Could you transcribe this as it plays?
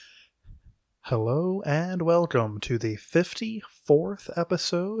Hello and welcome to the 54th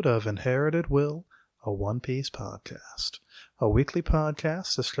episode of Inherited Will, a One Piece podcast. A weekly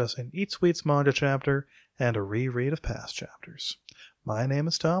podcast discussing each week's manga chapter and a reread of past chapters. My name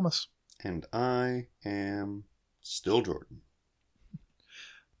is Thomas. And I am still Jordan.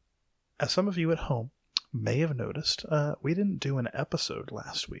 As some of you at home may have noticed, we didn't do an episode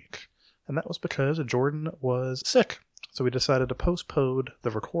last week. And that was because Jordan was sick. So we decided to postpone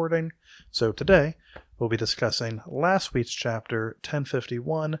the recording. So today, we'll be discussing last week's chapter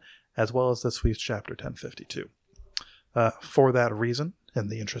 1051, as well as this week's chapter 1052. For that reason, in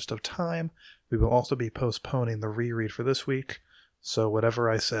the interest of time, we will also be postponing the reread for this week. So whatever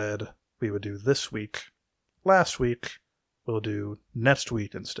I said we would do this week, last week, we'll do next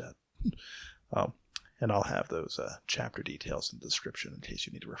week instead. And I'll have those chapter details in the description in case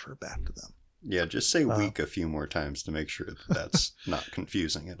you need to refer back to them. Yeah, just say week a few more times to make sure that's not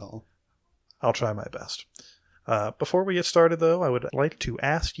confusing at all. I'll try my best. Before we get started, though, I would like to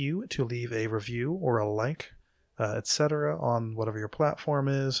ask you to leave a review or a like, etc. on whatever your platform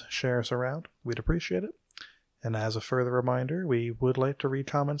is. Share us around. We'd appreciate it. And as a further reminder, we would like to read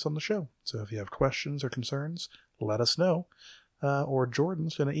comments on the show. So if you have questions or concerns, let us know. Or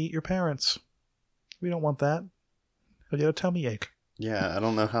Jordan's going to eat your parents. We don't want that. You got a tummy ache. Yeah, I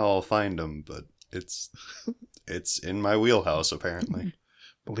don't know how I'll find them, but it's in my wheelhouse, apparently.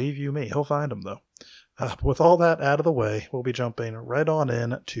 Believe you me, he'll find them, though. With all that out of the way, we'll be jumping right on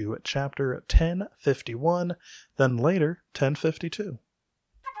in to chapter 1051, then later 1052.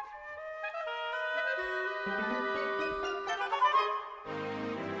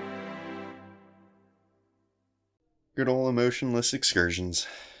 Good old emotionless excursions.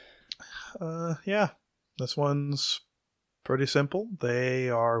 Yeah, this one's pretty simple. They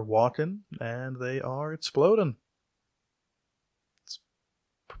are walking, and they are exploding. That's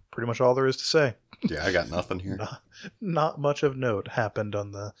pretty much all there is to say. Yeah, I got nothing here. Not much of note happened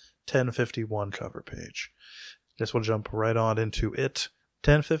on the 1051 cover page. Guess we'll jump right on into it.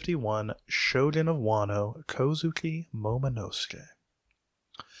 1051, Shogun of Wano, Kozuki Momonosuke.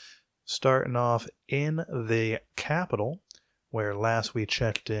 Starting off in the capital, where last we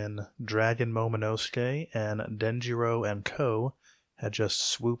checked in, Dragon Momonosuke and Denjiro and Ko had just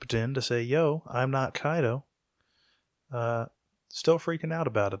swooped in to say, "Yo, I'm not Kaido." Still freaking out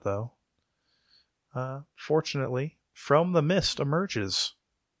about it, though. Fortunately, from the mist emerges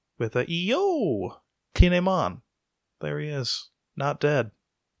with a "Yo! Kinemon." There he is, not dead.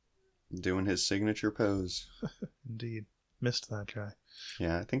 Doing his signature pose. Indeed. Missed that guy.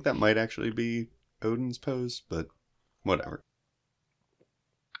 Yeah, I think that might actually be Odin's pose, but whatever.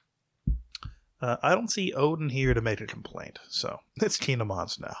 I don't see Odin here to make a complaint, so it's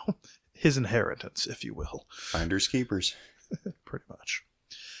Kinemon's now. His inheritance, if you will. Finders keepers. Pretty much.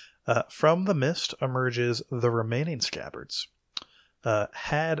 From the mist emerges the remaining scabbards.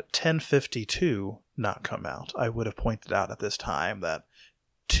 Had 1052 not come out, I would have pointed out at this time that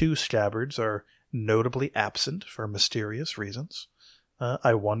 2 scabbards are notably absent for mysterious reasons.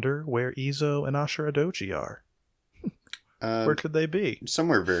 I wonder where Izo and Ashura Doji are. Where could they be?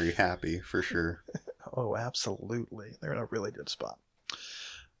 Somewhere very happy, for sure. Oh, absolutely. They're in a really good spot.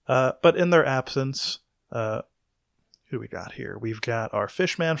 But in their absence, who do we got here? We've got our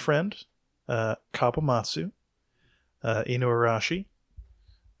fishman friend, Kabumatsu, Inuarashi,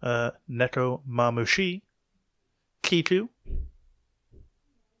 Neko Mamushi, Kiku,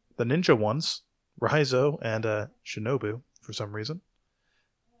 the ninja ones, Raizo and Shinobu, for some reason.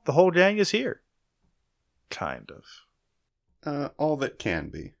 The whole gang is here. Kind of. All that can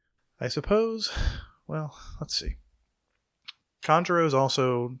be. I suppose. Well, let's see. Kanjuro's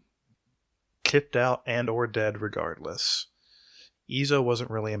also kicked out and or dead regardless. Izo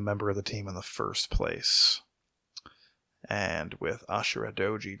wasn't really a member of the team in the first place. And with Ashura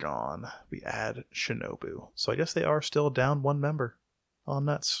Doji gone, we add Shinobu. So I guess they are still down 1 member. On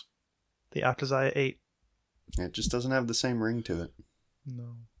nuts. The Akazaya 8. It just doesn't have the same ring to it.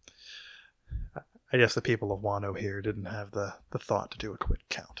 No. I guess the people of Wano here didn't have the thought to do a quick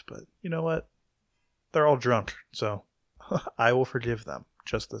count, but you know what? They're all drunk, so I will forgive them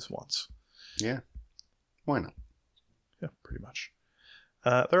just this once. Yeah. Why not? Yeah, pretty much.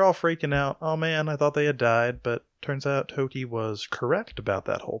 They're all freaking out. Oh man, I thought they had died, but turns out Toki was correct about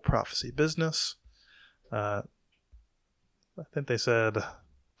that whole prophecy business. I think they said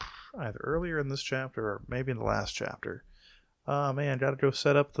either earlier in this chapter or maybe in the last chapter. Oh man, gotta go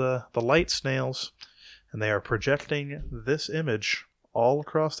set up the light snails. And they are projecting this image all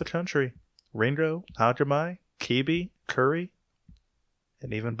across the country. Ringo, Hajime, Kibi, Curry,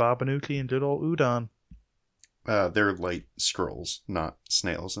 and even Babanuki and good old Udon. They're light scrolls, not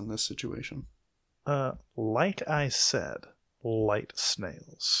snails in this situation. Like I said, light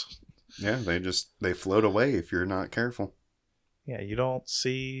snails. Yeah, they float away if you're not careful. Yeah, you don't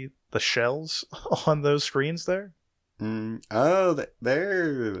see the shells on those screens there? Oh,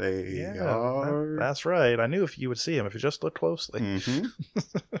 there they Yeah, are. that's right. I knew if you would see them if you just look closely. Mm-hmm.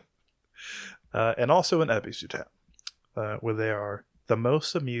 And also in Ebisu Town, where they are the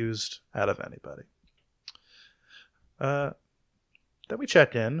most amused out of anybody. Then we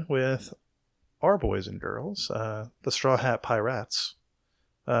check in with our boys and girls, the Straw Hat Pirates,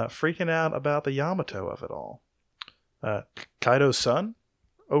 freaking out about the Yamato of it all. Kaido's son?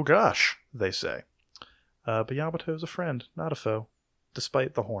 Oh gosh, they say. But Yamato's a friend, not a foe,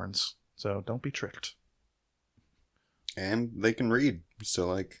 despite the horns. So don't be tricked. And they can read, so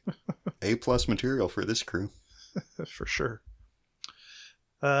like A+ material for this crew. For sure.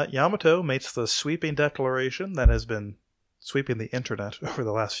 Yamato makes the sweeping declaration that has been sweeping the internet over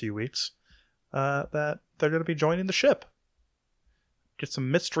the last few weeks, that they're going to be joining the ship. Get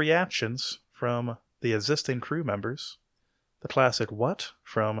some mixed reactions from the existing crew members. The classic what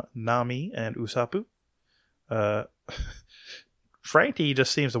from Nami and Usopp. Frankie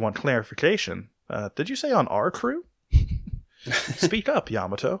just seems to want clarification. Did you say on our crew? Speak up,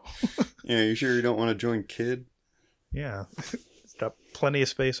 Yamato. Yeah, you sure you don't want to join Kid? Yeah, it's got plenty of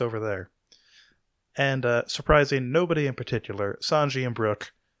space over there. And surprising nobody in particular, Sanji and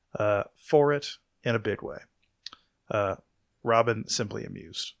Brook, for it in a big way. Robin simply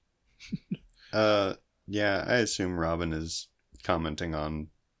amused. Yeah, I assume Robin is commenting on...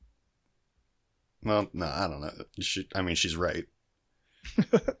 Well, no, I don't know. She's right.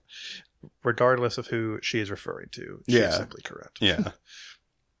 Regardless of who she is referring to, she's simply correct. Yeah.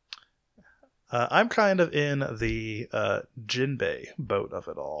 I'm kind of in the Jinbei boat of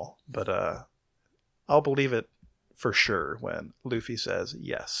it all, but I'll believe it for sure when Luffy says,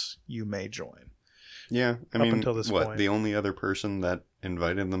 yes, you may join. Yeah, until this point. The only other person that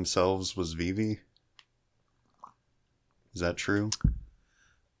invited themselves was Vivi? Is that true?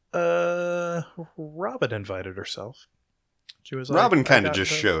 Robin invited herself. She was like, Robin kind of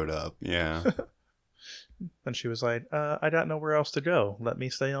just showed up, yeah. And she was like, I got nowhere else to go. Let me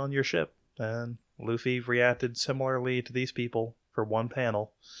stay on your ship. And Luffy reacted similarly to these people for one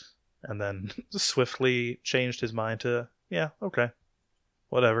panel, and then swiftly changed his mind to, yeah, okay,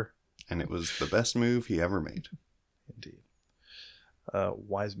 whatever. And it was the best move he ever made. Indeed.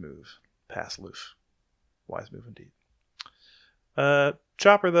 Wise move. Pass Luffy. Wise move indeed.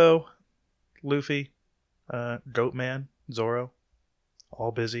 Chopper, though, Luffy, Goatman, Zoro,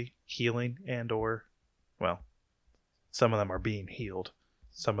 all busy healing well, some of them are being healed.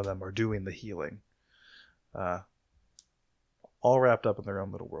 Some of them are doing the healing. All wrapped up in their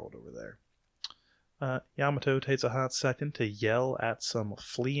own little world over there. Yamato takes a hot second to yell at some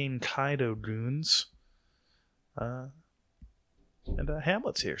fleeing Kaido goons. And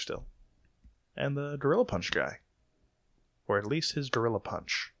Hamlet's here still. And the Gorilla Punch guy. Or at least his Gorilla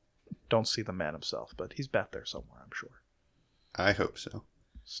Punch. Don't see the man himself, but he's back there somewhere, I'm sure. I hope so.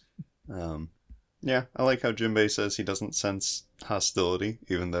 Yeah, I like how Jinbei says he doesn't sense hostility,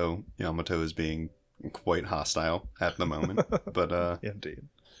 even though Yamato is being quite hostile at the moment. But, indeed.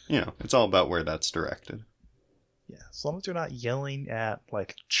 It's all about where that's directed. Yeah, as long as you're not yelling at,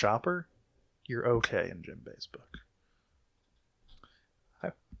 like, Chopper, you're okay in Jinbei's book.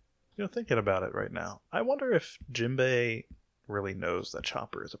 Thinking about it right now, I wonder if Jinbei really knows that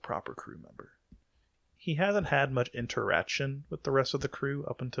Chopper is a proper crew member. He hasn't had much interaction with the rest of the crew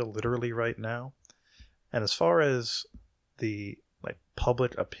up until literally right now. And as far as the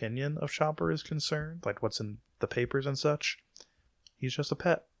public opinion of Chopper is concerned, like what's in the papers and such, he's just a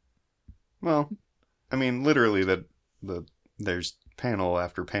pet. Well, literally there's panel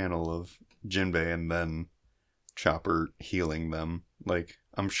after panel of Jinbei and then Chopper healing them.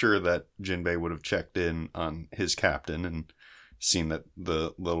 I'm sure that Jinbei would have checked in on his captain and seen that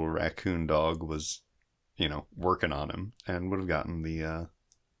the little raccoon dog was, working on him, and would have gotten the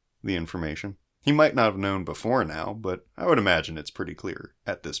information. He might not have known before now, but I would imagine it's pretty clear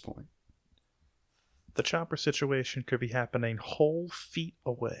at this point. The Chopper situation could be happening whole feet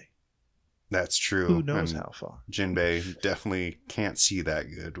away. That's true. Who knows how far? Jinbei definitely can't see that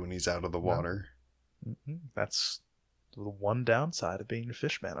good when he's out of the water. Mm-hmm. That's the one downside of being a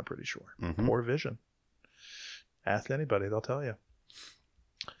fishman, I'm pretty sure. Mm-hmm. Poor vision. Ask anybody, they'll tell you.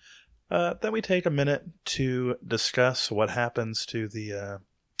 Then we take a minute to discuss what happens to the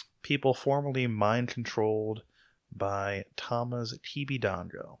people formerly mind-controlled by Tama's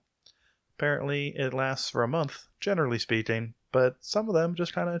Kibidango. Apparently, it lasts for a month, generally speaking, but some of them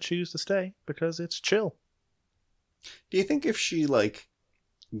just kind of choose to stay because it's chill. Do you think if she,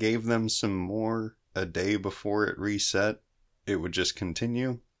 gave them some more a day before it reset, it would just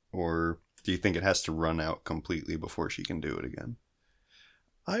continue? Or do you think it has to run out completely before she can do it again?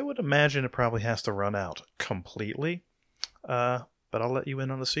 I would imagine it probably has to run out completely. But I'll let you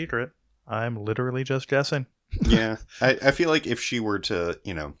in on the secret. I'm literally just guessing. Yeah. I feel like if she were to,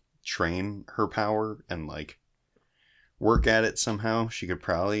 train her power and, like, work at it somehow, she could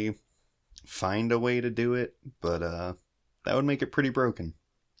probably find a way to do it. But that would make it pretty broken.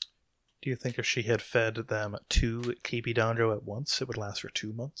 Do you think if she had fed them 2 Kipi Danjo at once, it would last for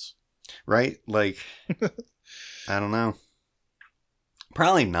 2 months? Right? Like, I don't know.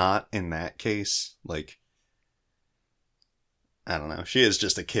 Probably not in that case. Like, I don't know. She is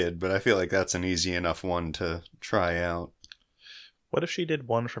just a kid, but I feel like that's an easy enough one to try out. What if she did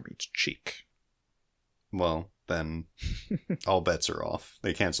one from each cheek? Well, then all bets are off.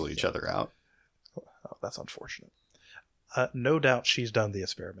 They cancel each other out. Oh, that's unfortunate. No doubt she's done the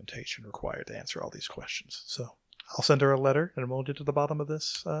experimentation required to answer all these questions. So I'll send her a letter and we'll get to the bottom of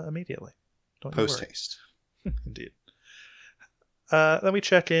this immediately. Don't you worry. Post haste. Indeed. Then we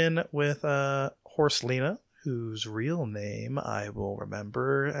check in with Horse Lena, whose real name I will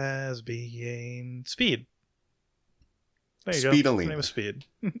remember as being Speed. There you go. Her name is Speed.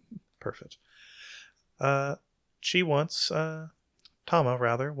 Perfect. She wants, Tama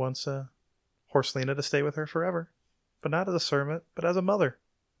rather, wants Horse Lena to stay with her forever. But not as a servant, but as a mother.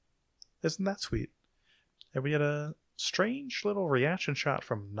 Isn't that sweet? And we had a strange little reaction shot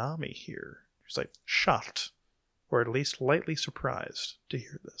from Nami here. She's like shocked, or at least lightly surprised to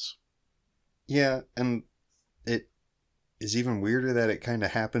hear this. Yeah, and it is even weirder that it kind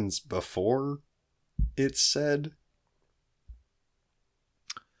of happens before it's said.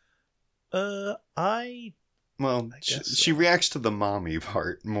 Well, she reacts to the mommy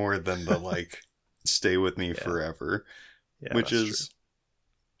part more than the, like, stay with me forever. Yeah, which is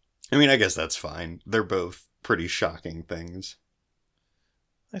true. I mean, I guess that's fine. They're both pretty shocking things.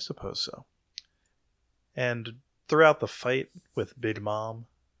 I suppose so. And throughout the fight with Big Mom,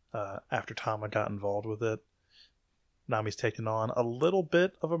 after Tama got involved with it, Nami's taken on a little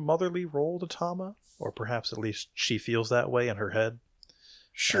bit of a motherly role to Tama, or perhaps at least she feels that way in her head.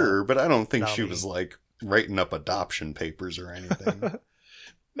 Sure, but I don't think Nami... she was, like, writing up adoption papers or anything.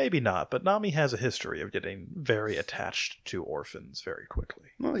 Maybe not, but Nami has a history of getting very attached to orphans very quickly.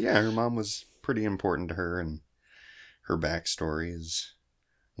 Well, yeah, her mom was pretty important to her, and her backstory is,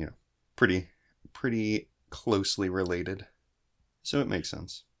 pretty closely related. So it makes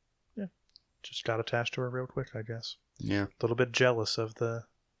sense. Yeah, just got attached to her real quick, I guess. Yeah. A little bit jealous of the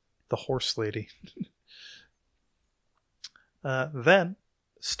horse lady. Then,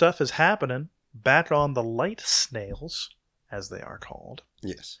 stuff is happening back on the light snails, as they are called.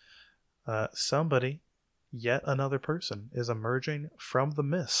 Yes. Somebody, yet another person, is emerging from the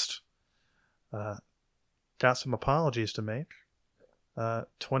mist. Got some apologies to make.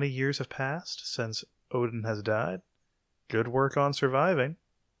 20 years have passed since Odin has died. Good work on surviving.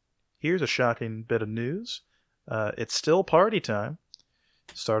 Here's a shocking bit of news. It's still party time.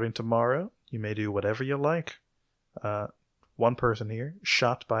 Starting tomorrow, you may do whatever you like. One person here,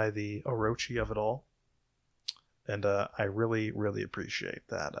 shocked by the Orochi of it all. And I really, really appreciate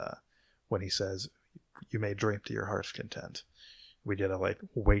that when he says, you may drink to your heart's content. We get a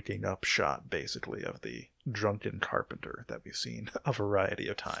waking up shot, basically, of the drunken carpenter that we've seen a variety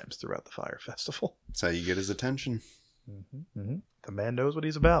of times throughout the Fire Festival. That's how you get his attention. Mm-hmm, mm-hmm. The man knows what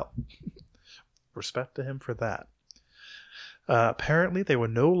he's about. Respect to him for that. Apparently, they would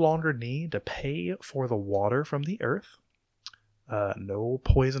no longer need to pay for the water from the earth. No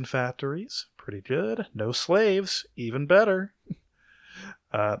poison factories. Pretty good. No slaves. Even better.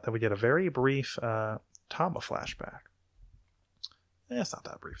 Then we get a very brief Tama flashback. It's not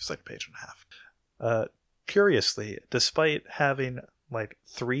that brief. It's like a page and a half. Curiously, despite having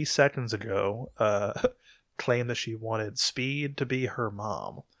 3 seconds ago claimed that she wanted Speed to be her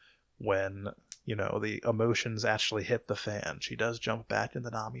mom, when the emotions actually hit the fan, she does jump back into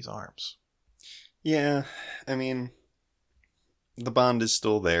Nami's arms. Yeah, I mean, the bond is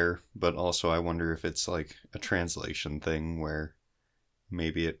still there, but also I wonder if it's a translation thing where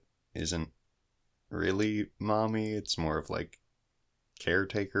maybe it isn't really mommy, it's more of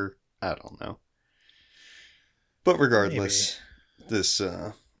caretaker. I don't know. But regardless, maybe.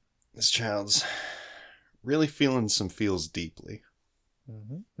 This child's really feeling some feels deeply.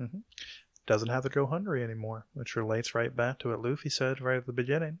 Mm-hmm, mm-hmm. Doesn't have to go hungry anymore, which relates right back to what Luffy said right at the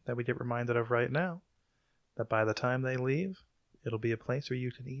beginning that we get reminded of right now. That by the time they leave, it'll be a place where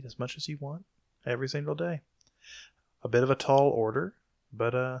you can eat as much as you want every single day. A bit of a tall order,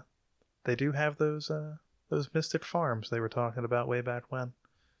 but they do have those mystic farms they were talking about way back when.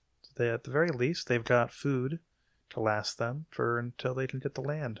 At the very least, they've got food to last them for until they can get the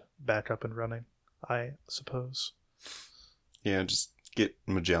land back up and running, I suppose. Yeah, just get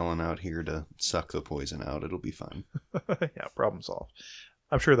Magellan out here to suck the poison out. It'll be fine. Yeah, problem solved.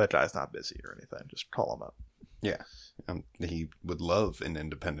 I'm sure that guy's not busy or anything. Just call him up. Yeah. He would love an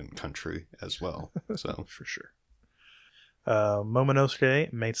independent country as well. So For sure.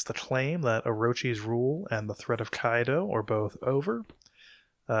 Momonosuke makes the claim that Orochi's rule and the threat of Kaido are both over.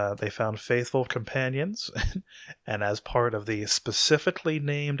 They found faithful companions, and as part of the specifically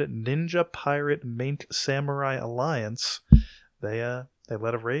named Ninja Pirate Mink Samurai Alliance, they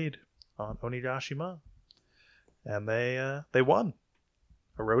led a raid on Onigashima, and they won.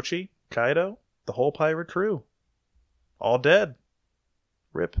 Orochi, Kaido, the whole pirate crew, all dead.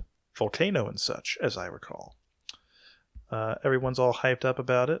 Rip Volcano and such, as I recall. Everyone's all hyped up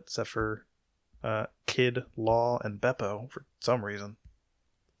about it, except for Kid, Law, and Beppo for some reason.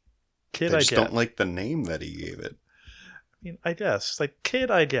 Kid, they just I get. don't like the name that he gave it. I mean, I guess. Like, Kid,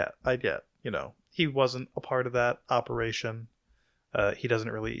 I get. You know, he wasn't a part of that operation. He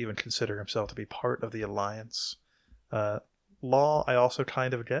doesn't really even consider himself to be part of the Alliance. Law, I also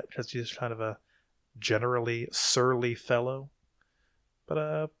kind of get, because he's kind of a generally surly fellow.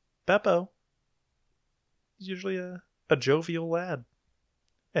 But Beppo, he's usually a jovial lad.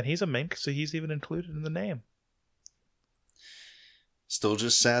 And he's a mink, so he's even included in the name. Still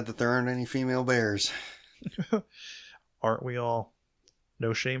just sad that there aren't any female bears. Aren't we all?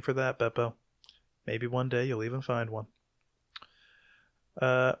 No shame for that, Beppo. Maybe one day you'll even find one.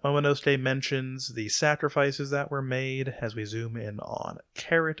 Momonosuke mentions the sacrifices that were made as we zoom in on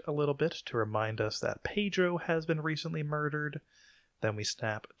Carrot a little bit to remind us that Pedro has been recently murdered. Then we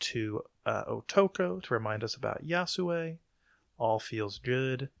snap to Otoko to remind us about Yasue. All feels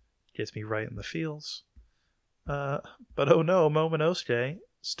good. Gets me right in the feels. But oh no, Momonosuke,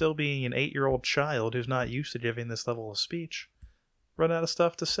 still being an 8-year-old child who's not used to giving this level of speech, run out of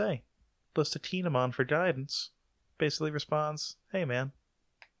stuff to say. Looks to Kinemon for guidance. Basically responds, hey man,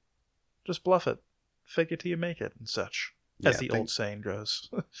 just bluff it. Fake it till you make it, and such. As the old saying goes.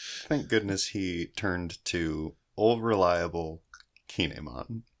 Thank goodness he turned to old reliable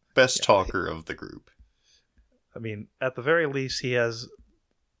Kinemon. Best talker of the group. I mean, at the very least, he has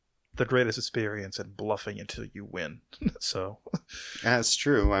the greatest experience in bluffing until you win. So, that's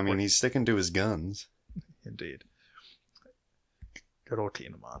true. I mean, he's sticking to his guns. Indeed. Good old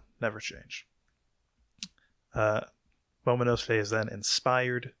Kinemon. Never change. Momonosuke is then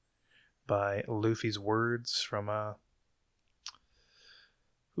inspired by Luffy's words from oh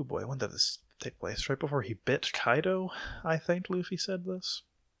boy, when did this take place? Right before he bit Kaido, I think Luffy said this.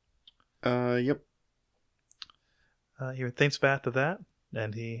 Yep. He thinks back to that,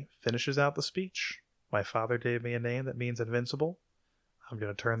 and he finishes out the speech. My father gave me a name that means invincible. I'm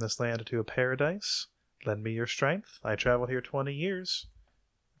going to turn this land into a paradise. Lend me your strength. I traveled here 20 years.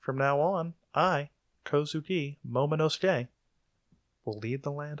 From now on, I, Kozuki Momonosuke, will lead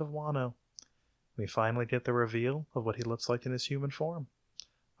the land of Wano. We finally get the reveal of what he looks like in his human form.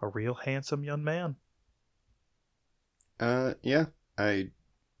 A real handsome young man. Yeah. I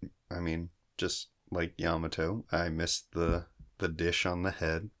mean, just like Yamato, I missed the dish on the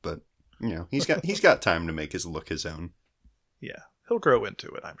head, but you know, he's got time to make his look his own. Yeah, he'll grow into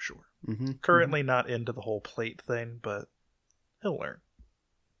it, I'm sure. Mm-hmm. Currently not into the whole plate thing, but he'll learn.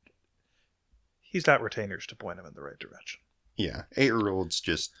 He's got retainers to point him in the right direction. Yeah, 8-year-olds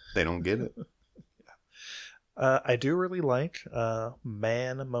just, they don't get it. I do really like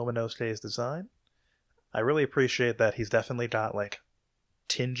Man Momonosuke's design. I really appreciate that he's definitely got like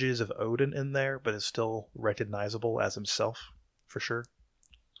tinges of Odin in there, but is still recognizable as himself, for sure.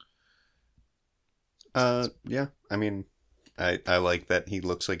 Yeah, I mean, I like that he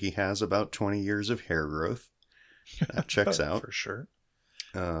looks like he has about 20 years of hair growth. That checks out. For sure.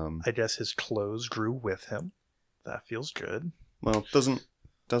 I guess his clothes grew with him. That feels good. Well, doesn't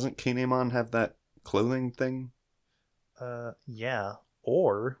Kinemon have that clothing thing? Yeah.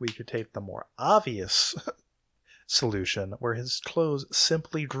 Or we could take the more obvious solution, where his clothes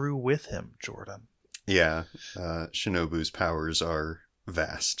simply grew with him, Jordan. Yeah. Shinobu's powers are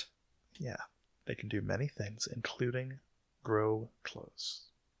vast. Yeah. They can do many things, including grow clothes.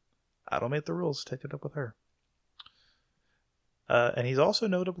 I don't make the rules. Take it up with her. And he's also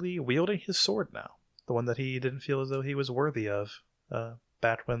notably wielding his sword now. The one that he didn't feel as though he was worthy of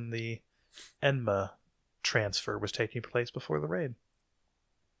back when the Enma transfer was taking place before the raid.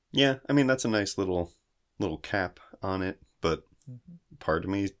 Yeah, I mean, that's a nice little cap on it, but part of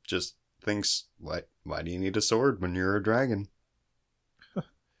me just thinks, why do you need a sword when you're a dragon?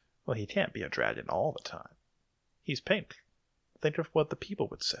 Well, he can't be a dragon all the time. He's pink. Think of what the people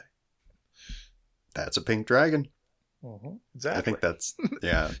would say. that's a pink dragon. Exactly. I think that's,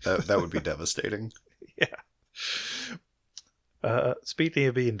 yeah, that would be devastating. Yeah. Speaking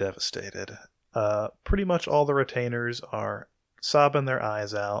of being devastated, pretty much all the retainers are sobbing their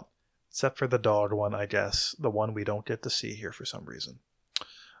eyes out, except for the dog one, I guess. The one we don't get to see here for some reason.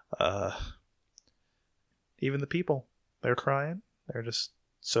 Even the people, they're crying. They're just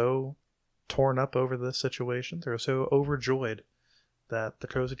so torn up over this situation. They're so overjoyed that the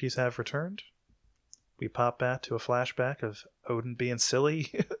Kozukis have returned. We pop back to a flashback of Odin being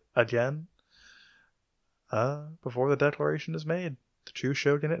silly again. Before the declaration is made, the true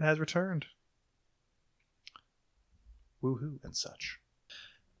shogunate has returned. Woohoo and such.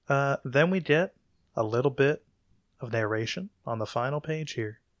 Then we get a little bit of narration on the final page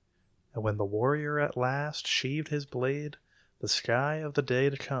here. And when the warrior at last sheathed his blade, the sky of the day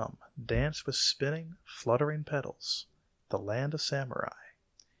to come danced with spinning, fluttering petals, the land of samurai.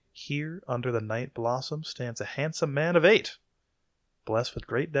 Here, under the night blossom, stands a handsome man of 8, blessed with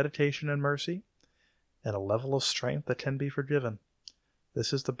great dedication and mercy, and a level of strength that can be forgiven.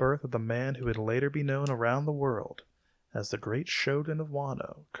 This is the birth of the man who would later be known around the world as the great shogun of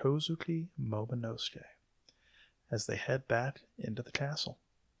Wano, Kozuki Momonosuke, as they head back into the castle.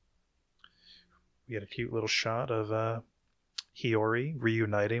 We get a cute little shot of Hiyori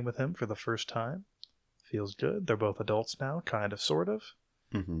reuniting with him for the first time. Feels good. They're both adults now, kind of, sort of.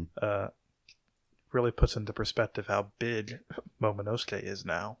 Mm-hmm. Really puts into perspective how big Momonosuke is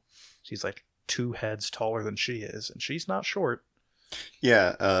now. She's like 2 heads taller than she is, and she's not short.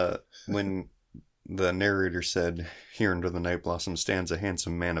 Yeah, when the narrator said, "Here under the night blossom stands a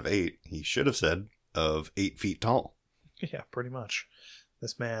handsome man of 8," he should have said, "of 8 feet tall." Yeah, pretty much.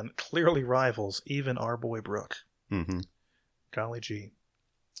 This man clearly rivals even our boy Brook. Mm-hmm. Golly gee.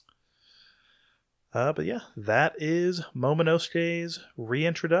 But yeah, that is Momonosuke's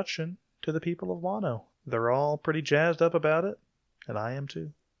reintroduction to the people of Wano. They're all pretty jazzed up about it, and I am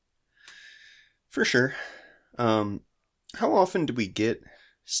too. For sure. How often do we get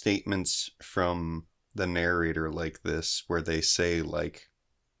statements from the narrator like this where they say, like,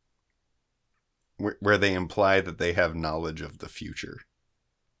 where they imply that they have knowledge of the future?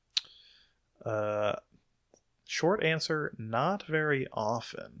 Short answer, not very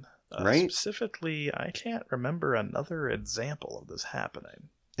often. Right? Specifically, I can't remember another example of this happening.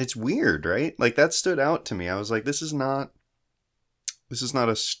 It's weird, right? Like, that stood out to me. I was like, this is not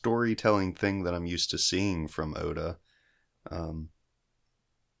a storytelling thing that I'm used to seeing from Oda. I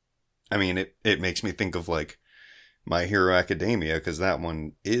mean, it makes me think of, like, My Hero Academia, because that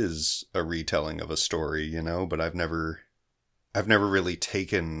one is a retelling of a story, you know, but I've never really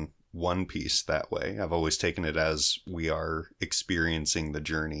taken One Piece that way. I've always taken it as we are experiencing the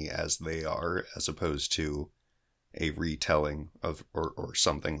journey as they are, as opposed to a retelling of or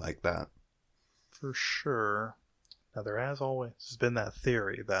something like that. For sure. Now, there has always been that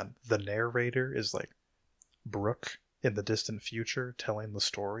theory that the narrator is like Brook in the distant future telling the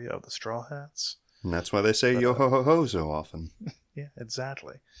story of the Straw Hats. And that's why they say yo ho ho ho so often. Yeah,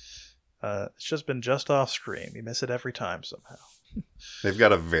 exactly. It's just been just off screen. You miss it every time somehow. They've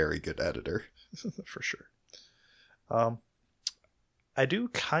got a very good editor. For sure. I do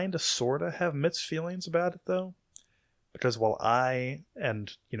kind of sort of have mixed feelings about it, though. Because while I,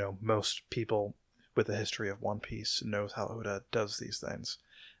 and, you know, most people with a history of One Piece knows how Oda does these things,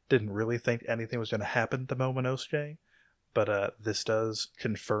 didn't really think anything was going to happen to Momonosuke. But this does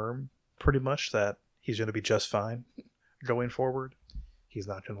confirm pretty much that he's going to be just fine going forward. He's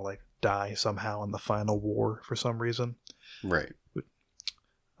not going to, like, die somehow in the final war for some reason. Right.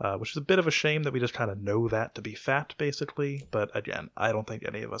 Which is a bit of a shame that we just kind of know that to be fact, basically. But again, I don't think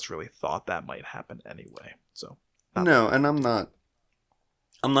any of us really thought that might happen anyway. So no, and I'm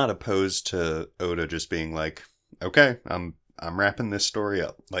not opposed to Oda just being like, okay, I'm wrapping this story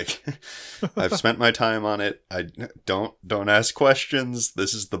up. Like, I've spent my time on it. I don't ask questions.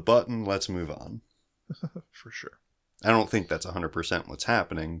 This is the button. Let's move on. For sure. I don't think that's 100% what's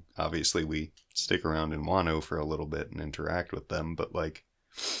happening. Obviously, we stick around in Wano for a little bit and interact with them, but like,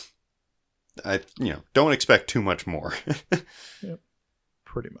 don't expect too much more. Yep,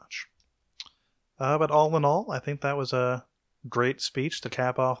 pretty much. But all in all, I think that was a great speech to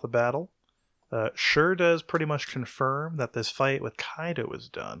cap off the battle. Sure does pretty much confirm that this fight with Kaido is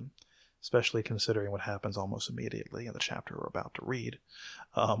done, especially considering what happens almost immediately in the chapter we're about to read.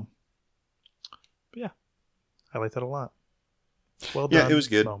 But yeah, I liked it a lot. Well done. Yeah, it was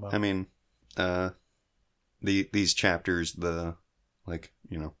good. Momo. I mean, these chapters,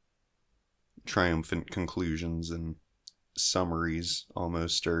 triumphant conclusions and summaries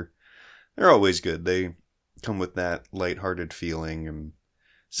almost they're always good. They come with that lighthearted feeling, and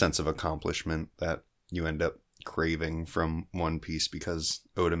sense of accomplishment that you end up craving from One Piece because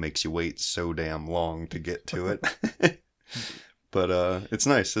Oda makes you wait so damn long to get to it. But it's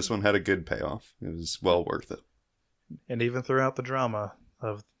nice. This one had a good payoff. It was well worth it. And even throughout the drama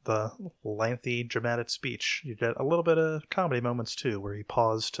of the lengthy dramatic speech, you get a little bit of comedy moments too, where he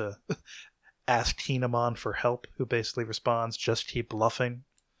paused to ask Kinemon for help, who basically responds, "Just keep bluffing."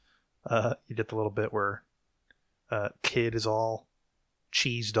 You get the little bit where Kid is all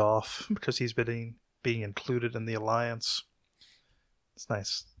cheesed off because he's being included in the alliance. It's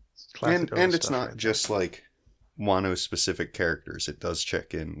nice. It's classic and it's stuff not right just like Wano specific characters. It does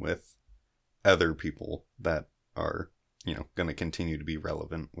check in with other people that are, going to continue to be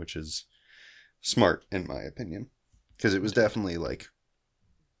relevant, which is smart in my opinion. Because it was definitely like,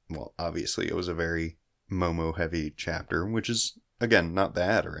 well, obviously it was a very Momo heavy chapter, which is, again, not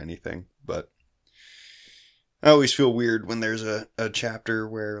bad or anything, but I always feel weird when there's a chapter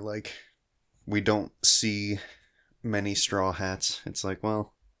where, like, we don't see many Straw Hats. It's like,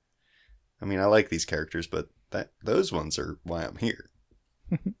 well, I mean, I like these characters, but those ones are why I'm here.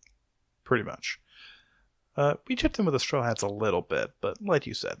 Pretty much. We chipped in with the Straw Hats a little bit, but like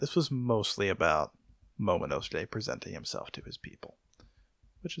you said, this was mostly about Momonosuke presenting himself to his people,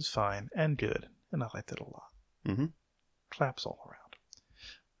 which is fine and good, and I liked it a lot. Mm-hmm. Claps all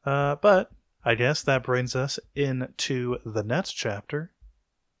around. But I guess that brings us into the next chapter,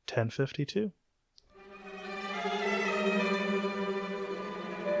 1052.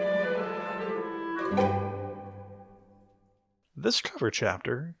 This cover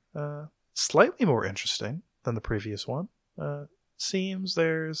chapter, slightly more interesting than the previous one. Seems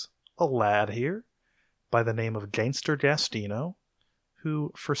there's a lad here by the name of Gangster Gastino,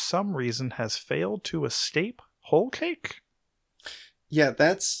 who for some reason has failed to escape Whole Cake. Yeah,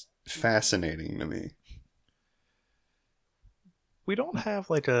 that's fascinating to me. We don't have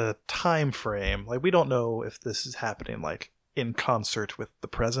like a time frame. Like, we don't know if this is happening like in concert with the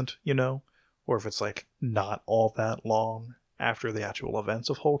present, or if it's like not all that long after the actual events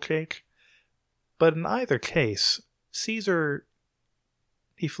of Whole Cake. But in either case, Caesar,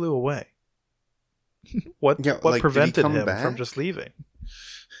 he flew away. What prevented him from just leaving?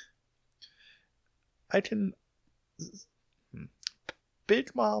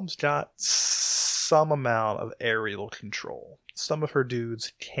 Big Mom's got some amount of aerial control. Some of her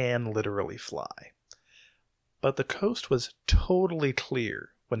dudes can literally fly. But the coast was totally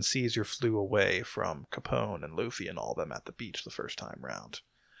clear when Caesar flew away from Capone and Luffy and all them at the beach the first time round.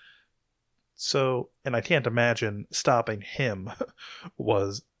 So, and I can't imagine stopping him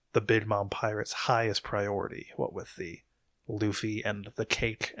was the Big Mom Pirate's highest priority, what with the Luffy and the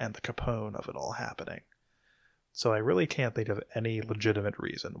Cake and the Capone of it all happening. So I really can't think of any legitimate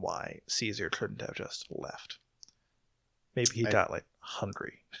reason why Caesar couldn't have just left. Maybe he got like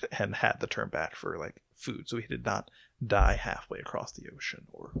hungry and had to turn back for like food, so he did not die halfway across the ocean.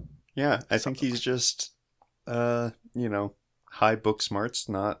 Or yeah, I think he's just, high book smarts,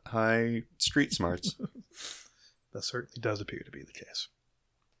 not high street smarts. That certainly does appear to be the case.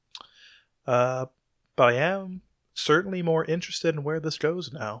 But I am certainly more interested in where this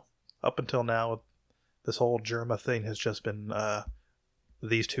goes now. Up until now, this whole Germa thing has just been,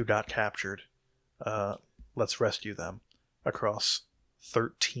 these two got captured. Let's rescue them across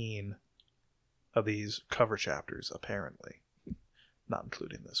 13 of these cover chapters, apparently. Not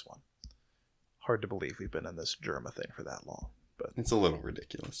including this one. Hard to believe we've been in this Germa thing for that long. But it's a little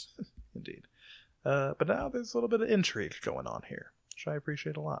ridiculous. Indeed. But now there's a little bit of intrigue going on here, which I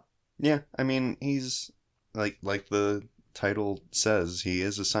appreciate a lot. Yeah, I mean, he's, like the title says, he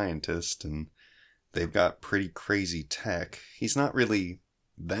is a scientist, and they've got pretty crazy tech. He's not really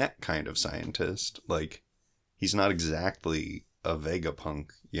that kind of scientist. Like, he's not exactly a Vegapunk,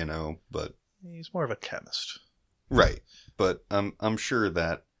 but... He's more of a chemist. Right, but I'm sure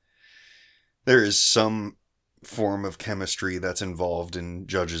that there is some form of chemistry that's involved in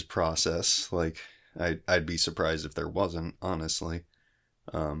Judge's process. Like, I'd be surprised if there wasn't, honestly.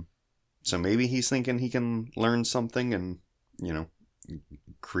 So maybe he's thinking he can learn something and,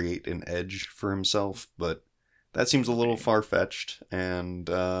 create an edge for himself, but that seems a little far-fetched and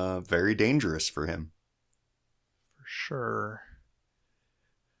very dangerous for him. For sure.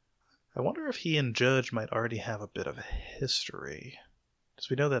 I wonder if he and Judge might already have a bit of a history. Because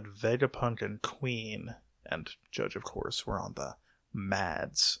we know that Vegapunk and Queen, and Judge, of course, were on the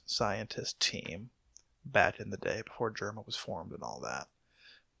Mads scientist team back in the day before Germa was formed and all that.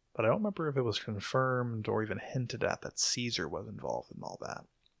 But I don't remember if it was confirmed or even hinted at that Caesar was involved in all that.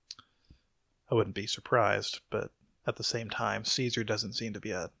 I wouldn't be surprised, but at the same time, Caesar doesn't seem to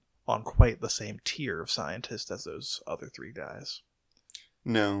be on quite the same tier of scientist as those other three guys.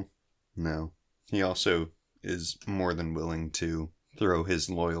 No. He also is more than willing to throw his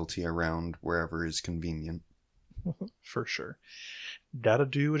loyalty around wherever is convenient. For sure. Gotta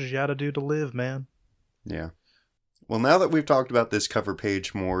do what you gotta do to live, man. Yeah. Well, now that we've talked about this cover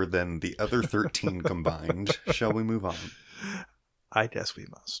page more than the other 13 combined, shall we move on? I guess we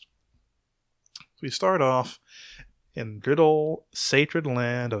must. We start off in good old sacred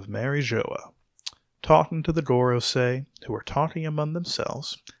land of Mary Joa, talking to the Gorosei, who are talking among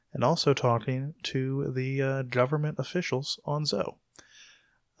themselves, and also talking to the government officials on Zoe.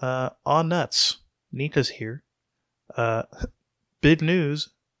 On nuts, Nika's here. Big news,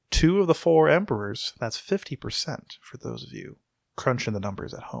 2 of the 4 emperors, that's 50% for those of you crunching the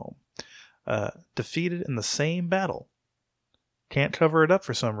numbers at home, defeated in the same battle. Can't cover it up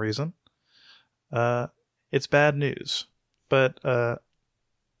for some reason. It's bad news. But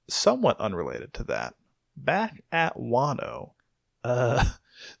somewhat unrelated to that, back at Wano,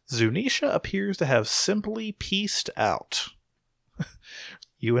 Zunisha appears to have simply pieced out.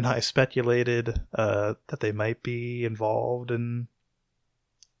 You and I speculated that they might be involved in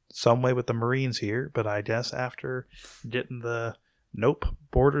some way with the Marines here, but I guess after getting the nope,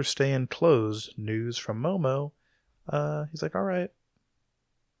 borders staying closed news from Momo, he's like, all right,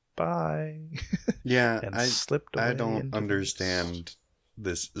 bye. Yeah, and slipped away. I don't understand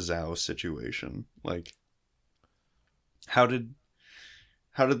this Zhao situation. Like, how did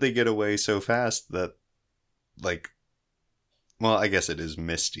they get away so fast that, like, well, I guess it is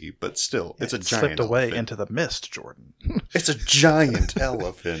misty, but still, it's a giant slipped away elephant. into the mist, Jordan. It's a giant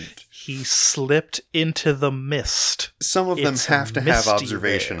elephant. He slipped into the mist. Some of them It's have to have misty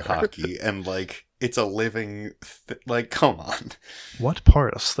observation there. hockey, and, like, it's a living... like, come on. What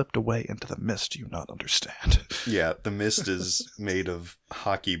part of slipped away into the mist do you not understand? Yeah, the mist is made of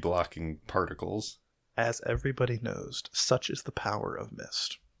hockey blocking particles. As everybody knows, such is the power of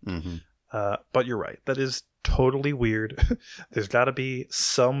mist. Mm-hmm. But you're right. That is totally weird. There's got to be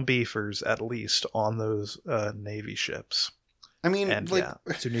some beefers, at least, on those Navy ships. I mean, And like...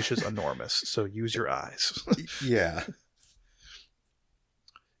 yeah, Zunisha's enormous, so use your eyes. Yeah.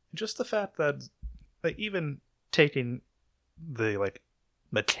 Just the fact that, like, even taking the, like,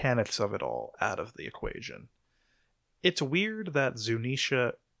 mechanics of it all out of the equation, it's weird that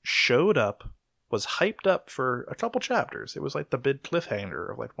Zunisha showed up, was hyped up for a couple chapters. It was like the big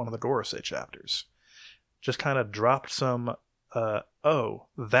cliffhanger of, like, one of the Gorosei chapters. Just kind of dropped some, oh,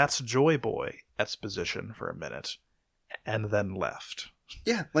 that's Joy Boy exposition for a minute, and then left.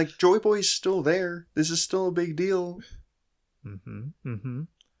 Yeah, like, Joy Boy's still there. This is still a big deal.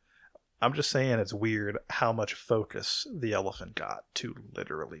 I'm just saying it's weird how much focus the elephant got to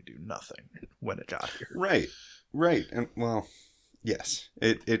literally do nothing when it got here. Right. And, well, yes.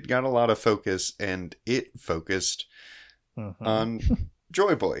 It got a lot of focus, and it focused on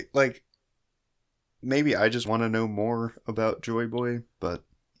Joy Boy. Like, maybe I just want to know more about Joy Boy, but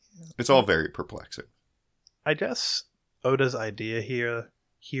it's all very perplexing. I guess Oda's idea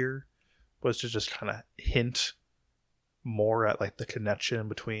here was to just kind of hint more at, like, the connection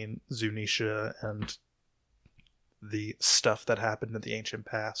between Zunisha and the stuff that happened in the ancient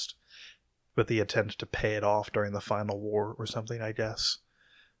past, with the intent to pay it off during the final war or something, I guess.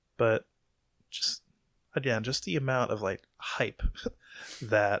 But just, again, just the amount of, like, hype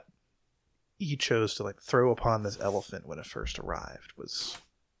that he chose to, like, throw upon this elephant when it first arrived was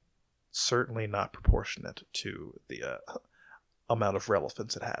certainly not proportionate to the amount of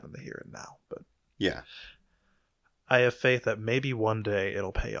relevance it had in the here and now. But yeah, I have faith that maybe one day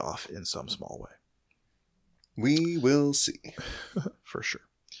it'll pay off in some small way. We will see. For sure.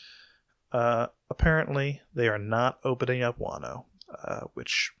 Apparently, they are not opening up Wano,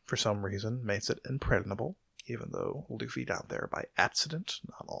 which for some reason makes it impregnable, even though Luffy got there by accident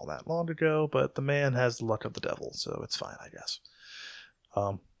not all that long ago, but the man has the luck of the devil, so it's fine, I guess.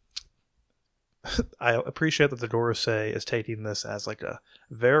 I appreciate that the Gorosei is taking this as, like, a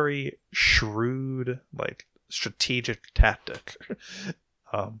very shrewd, like, strategic tactic.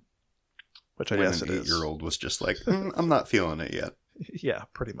 Which I guess it is. An 8-year-old was just like, I'm not feeling it yet. Yeah,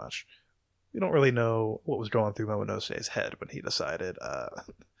 pretty much. We don't really know what was going through Momonosuke's head when he decided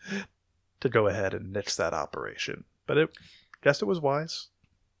to go ahead and nix that operation. But I guess it was wise.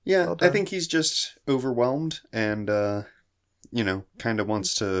 Yeah, Well I done. think he's just overwhelmed and, kind of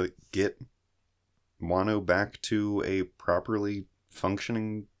wants to get Wano back to a properly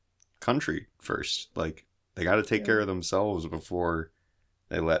functioning country first. Like, they got to take care of themselves before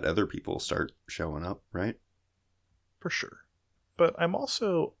they let other people start showing up, right? For sure. But I'm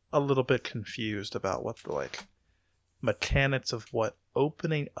also a little bit confused about what the, like, mechanics of what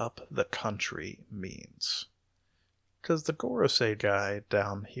opening up the country means. because the Gorosei guy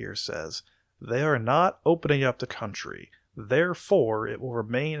down here says they are not opening up the country, therefore it will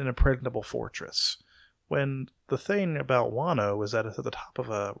remain an impregnable fortress. When the thing about Wano is that it's at the top of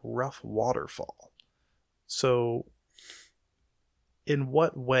a rough waterfall. So, in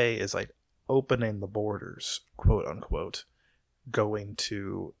what way is like opening the borders, quote unquote, going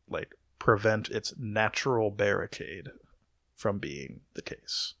to like prevent its natural barricade from being the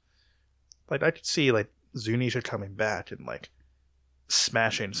case? Like, I could see like Zunisha coming back and like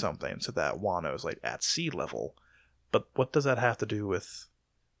smashing something so that Wano is like at sea level, but what does that have to do with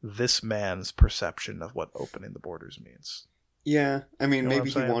this man's perception of what opening the borders means? Yeah, I mean, You know what maybe I'm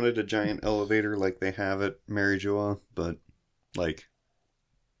he saying? wanted a giant elevator like they have at Marijoa, but, like,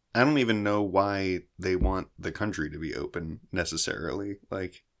 I don't even know why they want the country to be open, necessarily.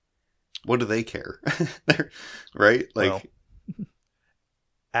 Like, what do they care? Right? Like, Well,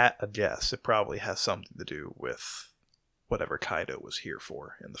 at a guess, it probably has something to do with whatever Kaido was here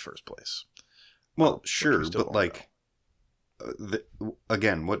for in the first place. well, Which we sure, still but, don't like,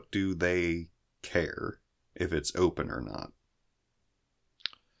 again, what do they care if it's open or not?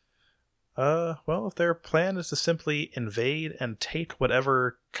 Well, if their plan is to simply invade and take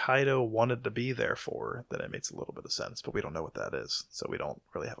whatever Kaido wanted to be there for, then it makes a little bit of sense, but we don't know what that is, so we don't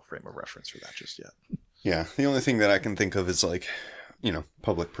really have a frame of reference for that just yet. Yeah, the only thing that I can think of is, like,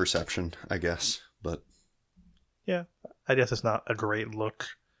 public perception, I guess, but... Yeah, I guess it's not a great look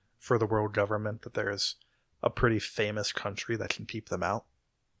for the world government that there is a pretty famous country that can keep them out.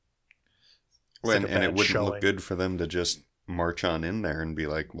 It's like a And it bad wouldn't showing. look good for them to just march on in there and be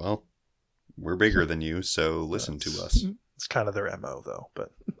like, well, we're bigger than you, so listen to us. It's kind of their MO, though,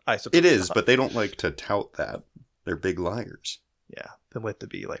 but I suppose It is, not. but they don't like to tout that. They're big liars. Yeah, they like to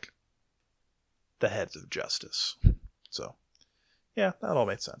be like the heads of justice. So, yeah, that all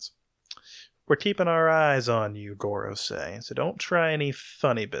makes sense. We're keeping our eyes on you, Gorosei, so don't try any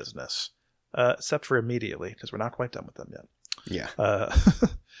funny business. Except for immediately, because we're not quite done with them yet.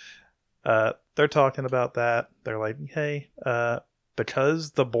 Yeah. They're talking about that. They're like, hey,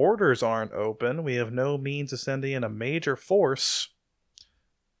 because the borders aren't open, we have no means of sending in a major force.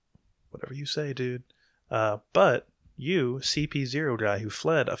 Whatever you say, dude. But you, CP0 guy who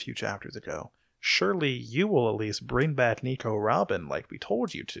fled a few chapters ago, surely you will at least bring back Nico Robin like we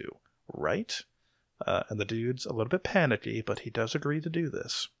told you to, right? And the dude's a little bit panicky, but he does agree to do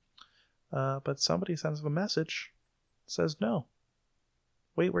this. But somebody sends him a message. Says no.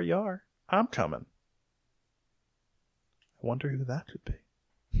 Wait where you are. I'm coming. I wonder who that could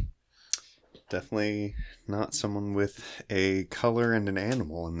be. Definitely not someone with a color and an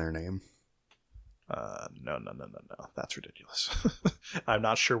animal in their name. No. That's ridiculous. I'm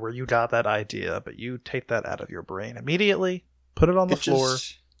not sure where you got that idea, but you take that out of your brain immediately, put it on the floor,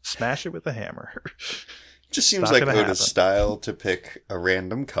 smash it with a hammer. Just seems Not like gonna Oda's happen. style to pick a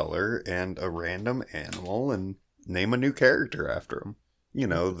random color and a random animal and name a new character after him. You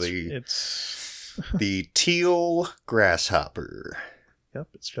know, It's the teal grasshopper. Yep,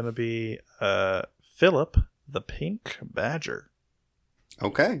 it's gonna be Philip the Pink Badger.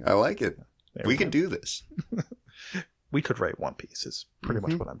 Okay, I like it. There We go. can do this. We could write One Piece is pretty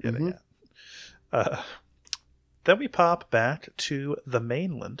much Mhm, what I'm getting mhm. at. Then we pop back to the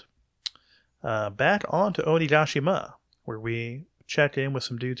mainland, back onto Onigashima, where we check in with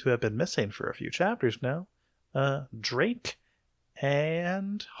some dudes who have been missing for a few chapters now. Drake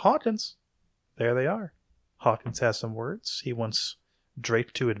and Hawkins. There they are. Hawkins has some words. He wants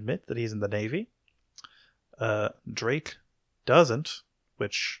Drake to admit that he's in the Navy. Drake doesn't,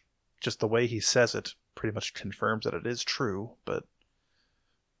 which just the way he says it pretty much confirms that it is true, but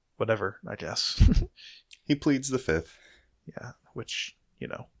whatever, I guess. He pleads the fifth. Yeah, which,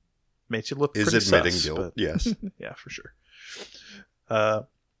 makes you look Is pretty admitting sus, guilt, but yes. yeah, for sure. And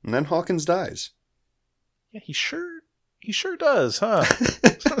then Hawkins dies. Yeah, he sure does, huh?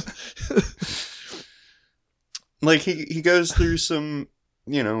 Like, he goes through some,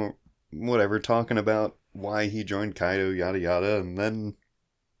 whatever, talking about why he joined Kaido, yada yada, and then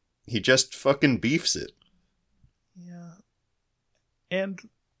he just fucking beefs it. Yeah. And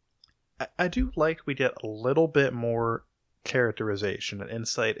I do like we get a little bit more characterization and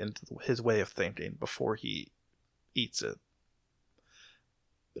insight into his way of thinking before he eats it.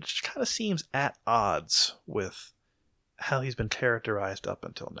 But it just kind of seems at odds with how he's been characterized up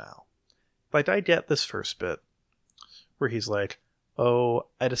until now. Like, I get this first bit where he's like, oh,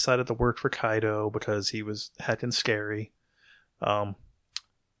 I decided to work for Kaido because he was heckin' scary. And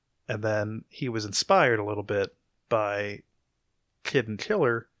then he was inspired a little bit by Kid and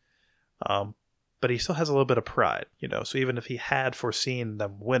Killer, but he still has a little bit of pride, So even if he had foreseen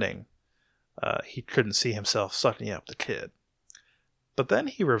them winning, he couldn't see himself sucking up the kid. But then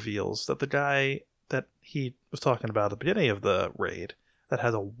he reveals that the guy that he was talking about at the beginning of the raid that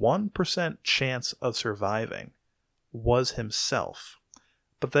has a 1% chance of surviving was himself.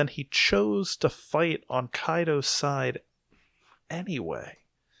 But then he chose to fight on Kaido's side anyway.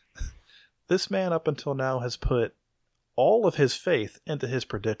 This man up until now has put all of his faith into his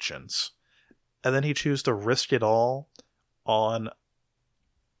predictions, and then he chose to risk it all on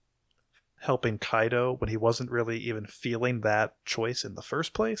helping Kaido when he wasn't really even feeling that choice in the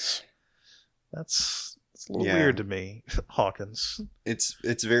first place. It's a little weird to me, Hawkins.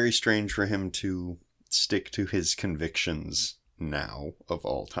 It's very strange for him to stick to his convictions now, of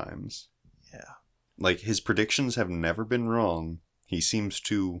all times. Yeah. Like, his predictions have never been wrong. He seems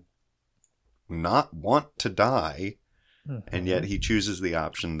to not want to die, and yet he chooses the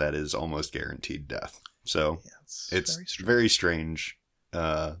option that is almost guaranteed death. So, it's very strange,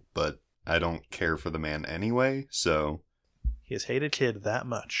 but I don't care for the man anyway, so... He has hated Kid that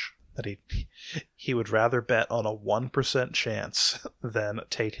much that he would rather bet on a 1% chance than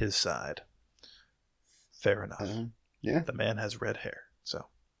take his side. Fair enough. Yeah. The man has red hair, so...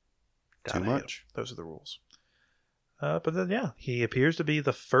 Too much. Those are the rules. But then, yeah, he appears to be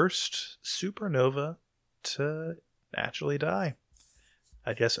the first supernova to naturally die.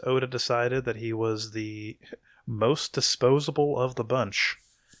 I guess Oda decided that he was the most disposable of the bunch,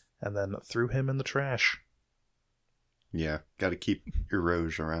 and then threw him in the trash. Yeah, gotta keep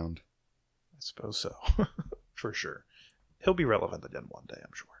Eroge around. I suppose so. For sure. He'll be relevant again one day,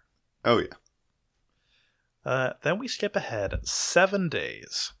 I'm sure. Oh, yeah. Then we skip ahead 7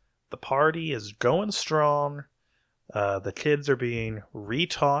 days. The party is going strong. The kids are being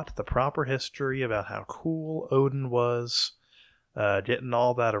retaught the proper history about how cool Odin was, getting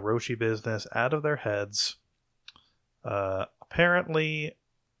all that Orochi business out of their heads. Apparently,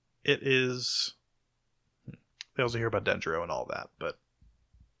 it is... They also hear about Denjiro and all that, but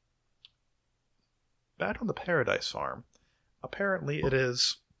back on the Paradise Farm, apparently it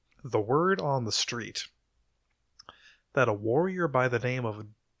is the word on the street that a warrior by the name of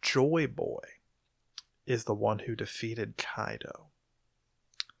Joy Boy is the one who defeated Kaido.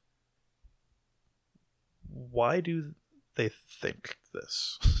 Why do they think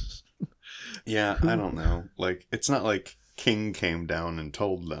this? Yeah, I don't know. Like, it's not like King came down and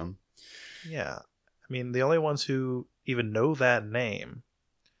told them. Yeah. I mean, the only ones who even know that name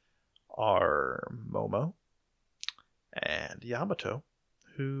are Momo and Yamato,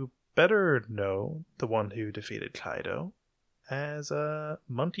 who better know the one who defeated Kaido as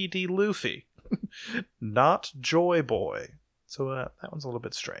Monkey D. Luffy, not Joy Boy. So that one's a little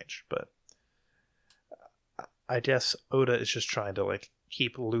bit strange, but I guess Oda is just trying to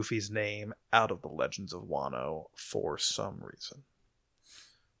keep Luffy's name out of the Legends of Wano for some reason.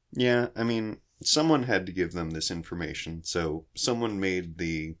 Yeah, I mean, someone had to give them this information, so someone made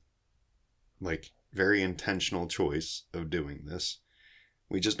the very intentional choice of doing this.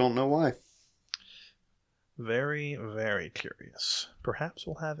 We just don't know why. Very, very curious. Perhaps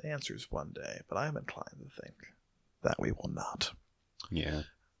we'll have answers one day, but I'm inclined to think that we will not. Yeah.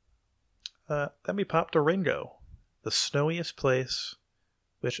 Then we pop to Ringo, the snowiest place,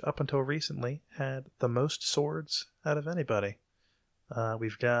 which up until recently had the most swords out of anybody.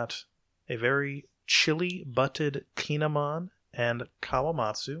 We've got a very chilly-butted Kinemon and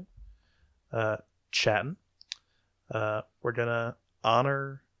Kawamatsu chatting. We're going to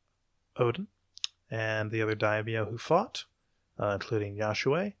honor Odin and the other daimyo who fought, including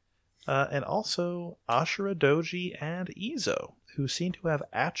Yashue, and also Ashura Doji and Izo, who seem to have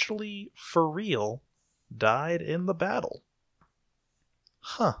actually, for real, died in the battle.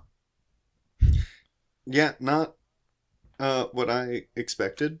 Huh. Yeah, not what I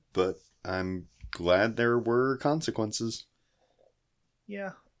expected, but I'm glad there were consequences.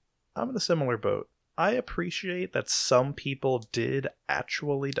 Yeah, I'm in a similar boat. I appreciate that some people did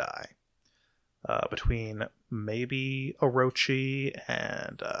actually die. Between maybe Orochi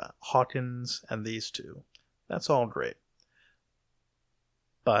and Hawkins and these two. That's all great.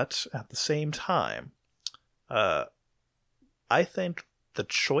 But at the same time, I think the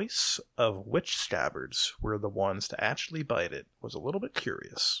choice of which scabbards were the ones to actually bite it was a little bit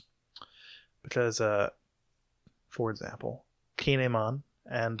curious. Because, for example, Kinemon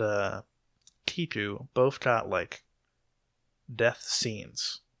and Kiku both got, death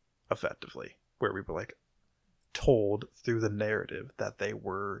scenes, effectively, where we were, told through the narrative that they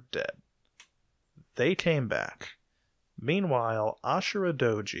were dead. They came back. Meanwhile, Ashura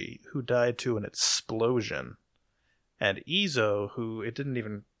Doji, who died to an explosion, and Izo, who it didn't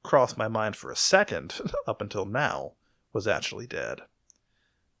even cross my mind for a second up until now, was actually dead.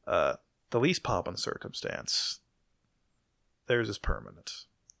 the least poppin' circumstance, theirs is permanent.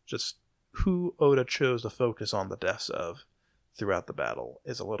 Just who Oda chose to focus on the deaths of throughout the battle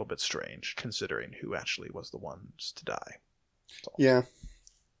is a little bit strange, considering who actually was the ones to die. Yeah.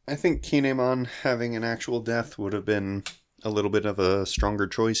 I think Kinemon having an actual death would have been a little bit of a stronger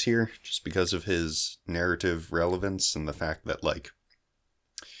choice here, just because of his narrative relevance and the fact that, like,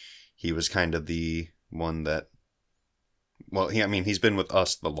 he was kind of the one that, well, he's been with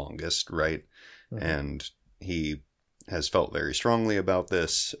us the longest, right? Mm-hmm. And he has felt very strongly about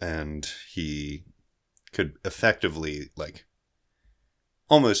this, and he could effectively, like,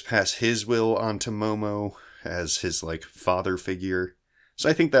 almost pass his will onto Momo as his, like, father figure. So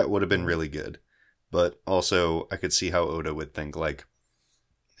I think that would have been really good. But also, I could see how Oda would think, like,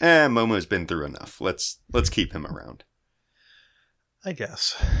 Momo's been through enough. Let's keep him around. I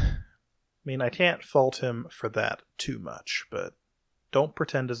guess. I mean, I can't fault him for that too much, but don't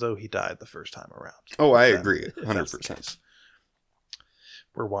pretend as though he died the first time around. Oh, I agree. 100%.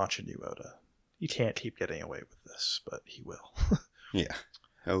 We're watching you, Oda. You can't keep getting away with this, but he will. Yeah.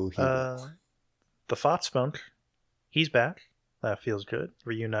 Oh, he will. The Fat Spunk, he's back. That feels good.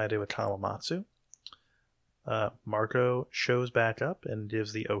 Reunited with Kamamatsu. Marco shows back up and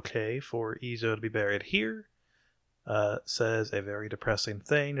gives the okay for Izo to be buried here. Says a very depressing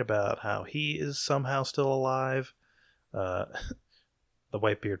thing about how he is somehow still alive. The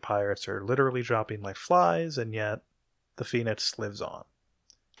Whitebeard pirates are literally dropping like flies, and yet the Phoenix lives on.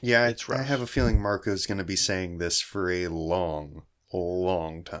 Yeah, I have a feeling Marco's going to be saying this for a long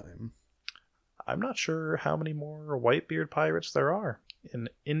time. I'm not sure how many more Whitebeard pirates there are. An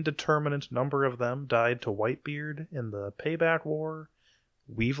indeterminate number of them died to Whitebeard in the Payback War.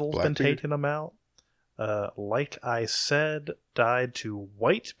 Weevil's been taking them out. Like I said, died to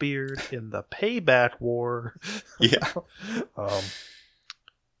Whitebeard in the Payback War. Yeah.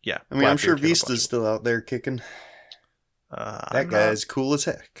 Yeah. I mean, I'm sure Vista's still out there kicking. That guy's cool as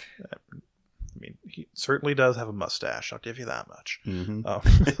heck. I mean, he certainly does have a mustache. I'll give you that much. Mm-hmm.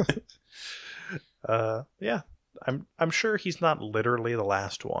 Yeah. I'm sure he's not literally the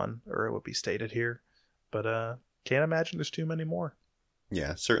last one, or it would be stated here, but can't imagine there's too many more.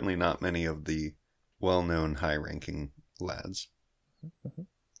 Yeah, certainly not many of the well-known high-ranking lads.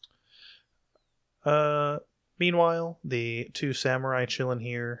 Mm-hmm. Meanwhile, the two samurai chilling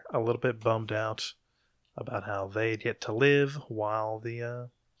here, a little bit bummed out about how they get to live while the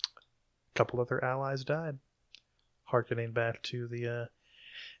couple of their allies died. Harkening back to the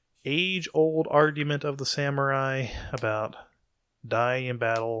age-old argument of the samurai about dying in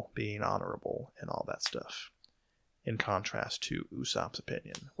battle being honorable and all that stuff. In contrast to Usopp's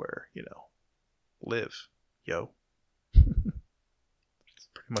opinion, where, live, yo. Pretty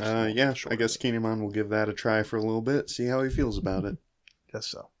much. Yeah, I guess Kinemon will give that a try for a little bit, see how he feels about it. Guess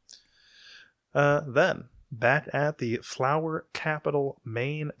so. Then, back at the Flower Capital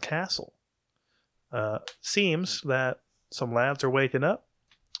main castle. Seems that some lads are waking up.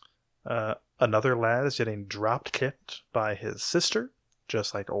 Another lad is getting drop-kicked by his sister,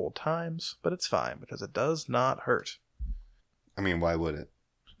 just like old times, but it's fine because it does not hurt. I mean, why would it?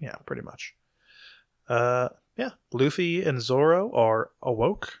 Yeah, pretty much. Yeah, Luffy and Zoro are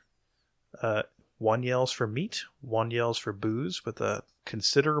awoke. One yells for meat, one yells for booze, with a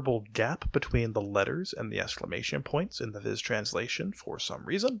considerable gap between the letters and the exclamation points in the Viz translation for some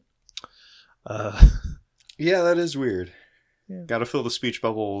reason. Yeah, that is weird. Yeah. Gotta fill the speech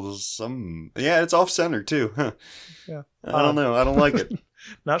bubbles. Yeah, it's off-center too. Yeah, I don't know. I don't like it.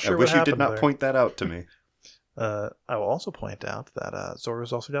 Not sure. I wish you did not point that out to me. I will also point out that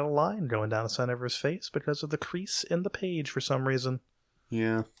Zoro's also got a line going down the center of his face because of the crease in the page for some reason.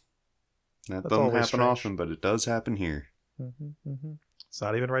 Yeah, that doesn't happen often, but it does happen here. Mm-hmm. It's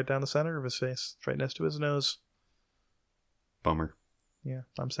not even right down the center of his face. It's right next to his nose. Bummer. Yeah,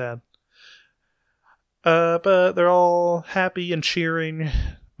 I'm sad. But they're all happy and cheering.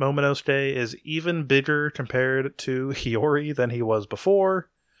 Momonosuke is even bigger compared to Hiyori than he was before.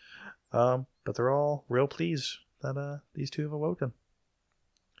 But they're all real pleased that these two have awoken.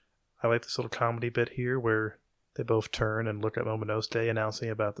 I like this little comedy bit here where they both turn and look at Momonosuke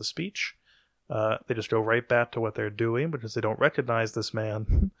announcing about the speech. They just go right back to what they're doing because they don't recognize this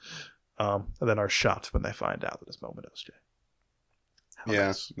man. And then are shocked when they find out that it's Momonosuke.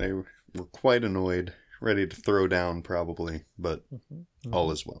 They were quite annoyed. Ready to throw down, probably, but all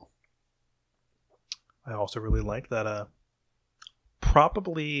is well. I also really like that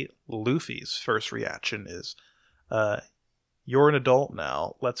probably Luffy's first reaction is, you're an adult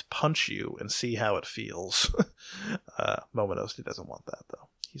now, let's punch you and see how it feels. Momonosuke doesn't want that, though.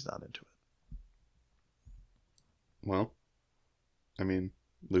 He's not into it. Well, I mean,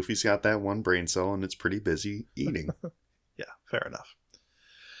 Luffy's got that one brain cell and it's pretty busy eating. Yeah, fair enough.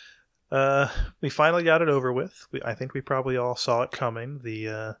 We finally got it over with. I think we probably all saw it coming.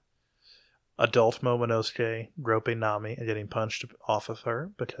 The adult Momonosuke groping Nami and getting punched off of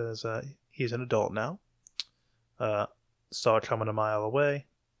her because he's an adult now. Saw it coming a mile away.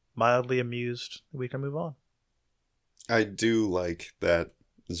 Mildly amused. We can move on. I do like that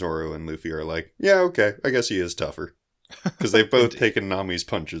Zoro and Luffy are like, yeah, okay, I guess he is tougher. Because they've both taken Nami's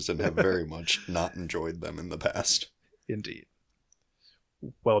punches and have very much not enjoyed them in the past. Indeed.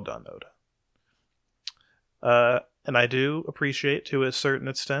 Well done, Oda. And I do appreciate, to a certain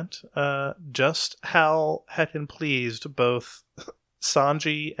extent, just how heckin' pleased both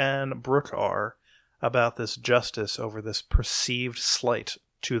Sanji and Brook are about this justice over this perceived slight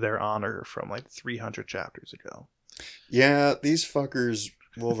to their honor from like 300 chapters ago. Yeah, these fuckers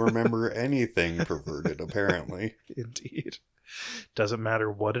will remember anything perverted, apparently. Indeed. Doesn't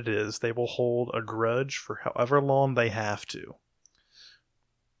matter what it is, they will hold a grudge for however long they have to.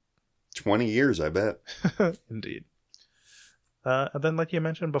 20 years, I bet. Indeed. And then, like you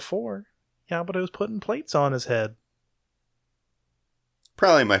mentioned before, Yamato's putting plates on his head.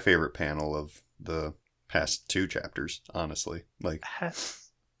 Probably my favorite panel of the past 2 chapters, honestly. Like,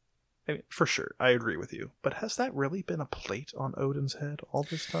 I mean, for sure, I agree with you. But has that really been a plate on Odin's head all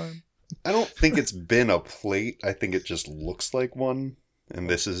this time? I don't think it's been a plate. I think it just looks like one. And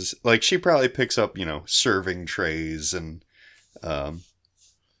this is, like, she probably picks up, serving trays and,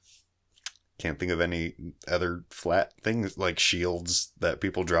 can't think of any other flat things, like shields that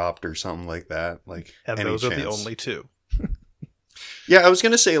people dropped or something like that. Like, and those are the only 2. Yeah, I was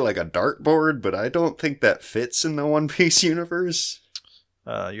going to say, like, a dartboard, but I don't think that fits in the One Piece universe.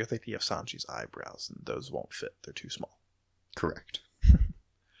 You're thinking of Sanji's eyebrows, and those won't fit. They're too small. Correct.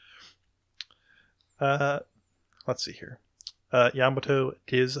 Let's see here. Yamato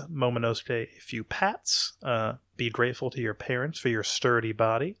gives Momonosuke a few pats. Be grateful to your parents for your sturdy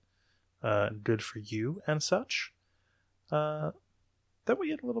body. Good for you and such. Then we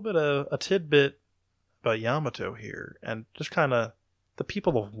get a little bit of a tidbit about Yamato here, and just kind of the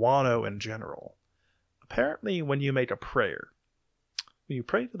people of Wano in general. Apparently, when you make a prayer, when you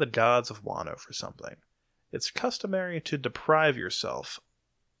pray to the gods of Wano for something, it's customary to deprive yourself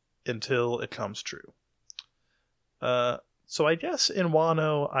until it comes true. So I guess in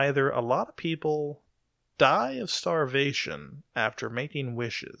Wano, either a lot of people die of starvation after making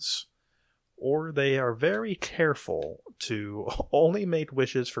wishes, or they are very careful to only make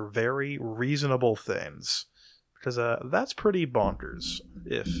wishes for very reasonable things. Because that's pretty bonkers,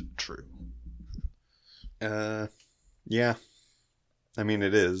 if true. Yeah. I mean,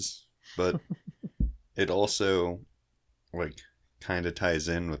 it is. But it also, like, kind of ties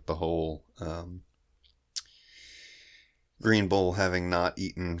in with the whole Green Bull having not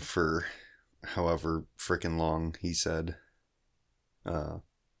eaten for however frickin' long, he said.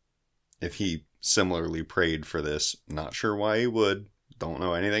 If he similarly prayed for this, not sure why he would. Don't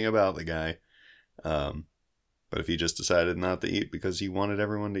know anything about the guy. But if he just decided not to eat because he wanted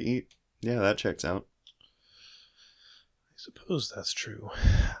everyone to eat, yeah, that checks out. I suppose that's true.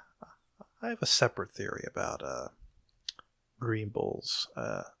 I have a separate theory about Green Bull's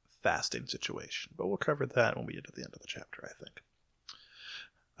fasting situation, but we'll cover that when we get to the end of the chapter, I think.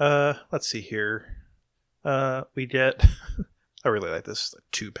 Let's see here. We get... I really like this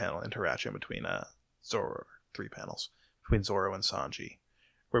 2-panel interaction between Zoro, 3 panels, between Zoro and Sanji,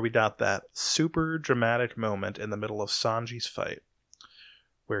 where we got that super dramatic moment in the middle of Sanji's fight,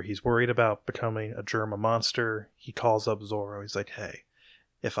 where he's worried about becoming a Germa monster. He calls up Zoro. He's like, hey,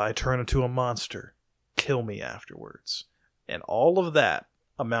 if I turn into a monster, kill me afterwards. And all of that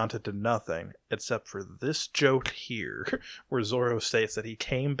amounted to nothing except for this joke here, where Zoro states that he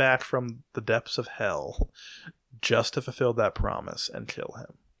came back from the depths of hell just to fulfill that promise and kill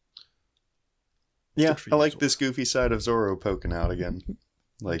him. Yeah, I like this goofy side of Zoro poking out again.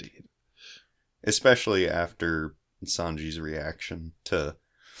 Like, indeed. Especially after Sanji's reaction to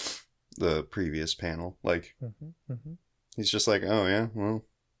the previous panel. Like, he's just like, oh yeah, well,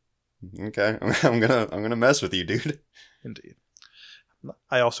 okay, I'm gonna mess with you, dude. Indeed.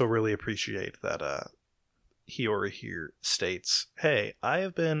 I also really appreciate that Hiyori here states, hey, I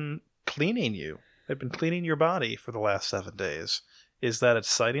have been cleaning you. I've been cleaning your body for the last 7 days. Is that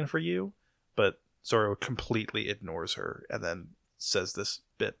exciting for you? But Zoro completely ignores her and then says this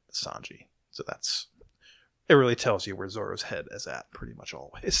bit to Sanji. So it really tells you where Zoro's head is at pretty much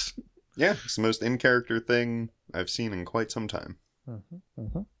always. Yeah, it's the most in-character thing I've seen in quite some time.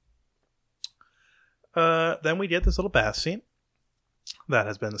 Then we get this little bath scene that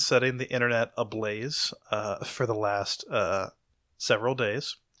has been setting the internet ablaze for the last several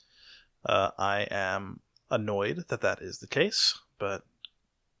days. I am annoyed that that is the case, but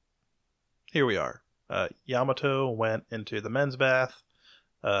here we are. Yamato went into the men's bath,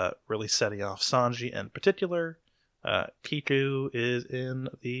 really setting off Sanji in particular. Kiku is in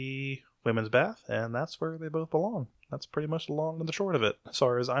the women's bath, and that's where they both belong. That's pretty much the long and the short of it, as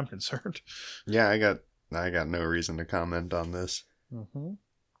far as I'm concerned. Yeah, I got no reason to comment on this. Mm-hmm.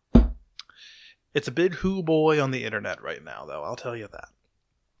 It's a big who boy on the internet right now, though, I'll tell you that.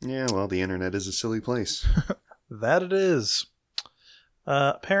 Yeah, well, the internet is a silly place. That it is.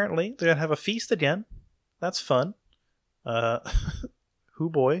 Apparently, they're going to have a feast again. That's fun. Who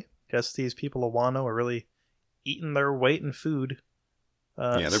boy. Guess these people of Wano are really eating their weight in food.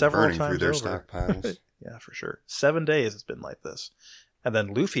 Yeah, they're burning through their stockpiles. Yeah, for sure. 7 days it's been like this. And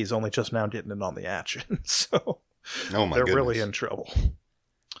then Luffy's only just now getting in on the action. So oh my they're goodness. really in trouble.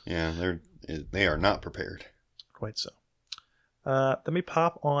 Yeah, they are not prepared. Quite so. Then we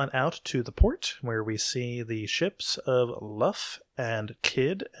pop on out to the port, where we see the ships of Luff and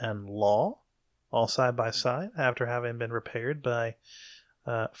Kid and Law, all side by side, after having been repaired by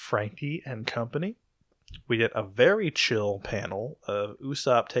Frankie and company. We get a very chill panel of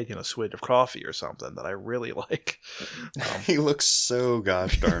Usopp taking a swig of coffee or something that I really like. He looks so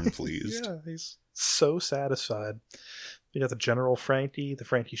gosh darn pleased. Yeah, he's so satisfied. You got the General Frankie, the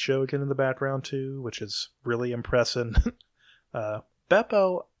Frankie Shogun in the background too, which is really impressive.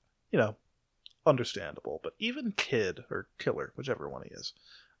 Beppo, understandable, but even Kid, or Killer, whichever one he is,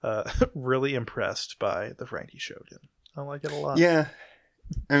 really impressed by the Frankie Shogun. I like it a lot. Yeah.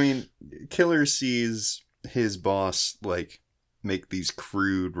 I mean, Killer sees his boss, make these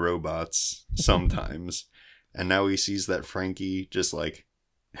crude robots sometimes, and now he sees that Frankie just,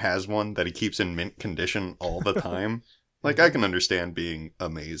 has one that he keeps in mint condition all the time. I can understand being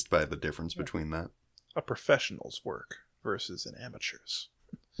amazed by the difference between that. A professional's work versus an amateur's.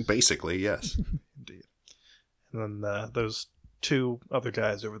 Basically, yes. Indeed. And then those two other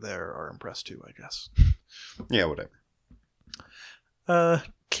guys over there are impressed too, I guess. Yeah, whatever.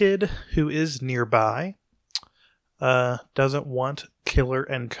 Kid, who is nearby, doesn't want Killer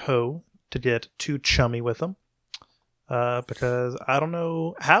and Co. to get too chummy with him. Because I don't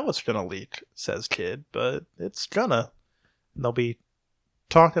know how it's gonna leak, says Kid, but it's gonna. And they'll be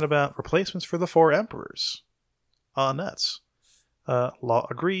talking about replacements for the 4 emperors. Nuts. Law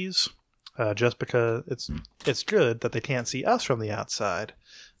agrees, just because it's good that they can't see us from the outside,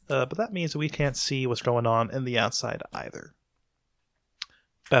 but that means that we can't see what's going on in the outside either.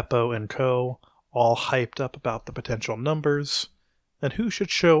 Beppo and Co. all hyped up about the potential numbers, and who should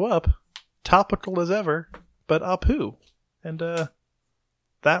show up, topical as ever, but Apu, and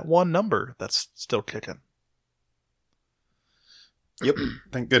that one number that's still kicking. Yep,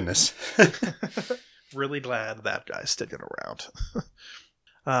 thank goodness. Really glad that guy's sticking around.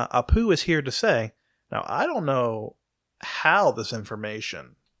 Apu is here to say, now I don't know how this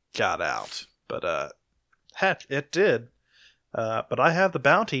information got out, but heck, it did. But I have the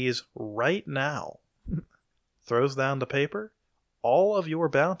bounties right now. Throws down the paper. All of your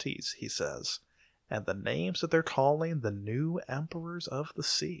bounties, he says, and the names that they're calling the new emperors of the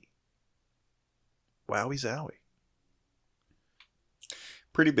sea. Wowie zowie.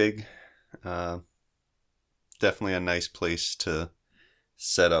 Pretty big. Definitely a nice place to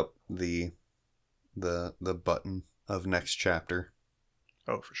set up the button of next chapter.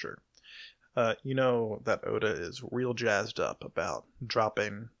 Oh, for sure. You know that Oda is real jazzed up about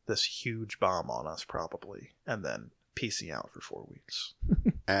dropping this huge bomb on us, probably, and then piecing out for 4 weeks.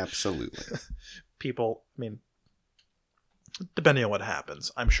 Absolutely. People, depending on what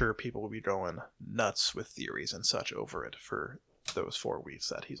happens, I'm sure people will be going nuts with theories and such over it for those 4 weeks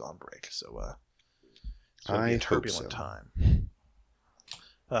that he's on break. So, it's going to be a turbulent time.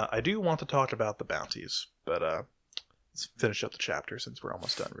 I do want to talk about the bounties, but let's finish up the chapter since we're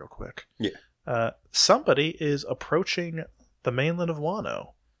almost done real quick. Yeah. Somebody is approaching the mainland of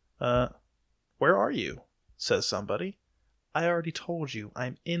Wano. Where are you? Says somebody. I already told you,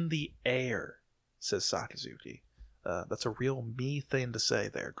 I'm in the air, says Sakazuki. That's a real me thing to say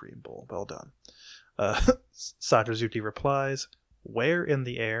there, Green Bull. Well done. Sakazuki replies, where in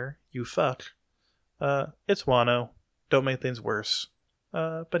the air, you fuck? It's Wano. Don't make things worse.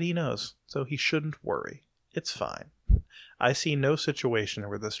 But he knows, so he shouldn't worry. It's fine. I see no situation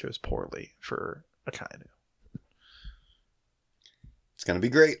where this goes poorly for Akainu. It's going to be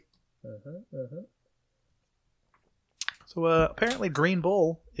great. So apparently Green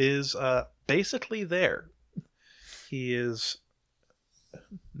Bull is basically there. He is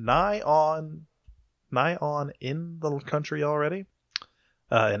nigh on in the country already.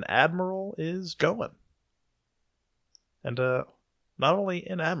 An admiral is going. And not only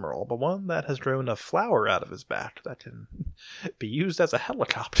in Emerald, but one that has grown a flower out of his back that can be used as a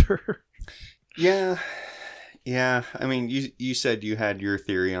helicopter. Yeah. Yeah. I mean, you said you had your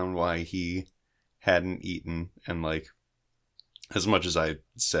theory on why he hadn't eaten, and like, as much as I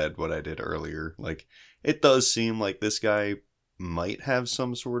said what I did earlier, like, it does seem like this guy might have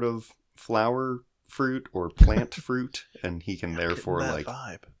some sort of flower fruit or plant fruit, and he can therefore that like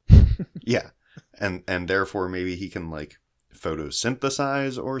vibe. yeah, and therefore maybe he can like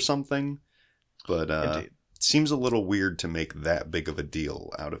photosynthesize or something. But Indeed. it seems a little weird to make that big of a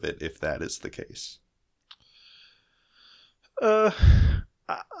deal out of it if that is the case. I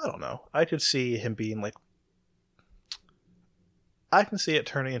don't know. I could see him being like, I can see it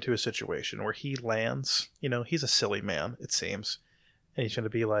turning into a situation where he lands, he's a silly man, it seems, and he's going to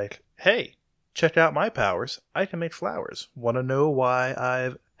be like, hey, check out my powers. I can make flowers. Want to know why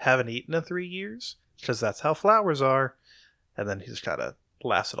I haven't eaten in 3 years? Because that's how flowers are. And then he just kind of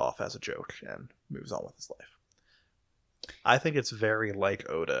laughs it off as a joke and moves on with his life. I think it's very like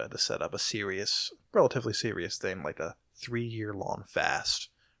Oda to set up a relatively serious thing, like a 3-year-long fast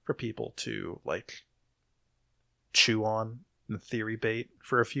for people to like chew on and theory bait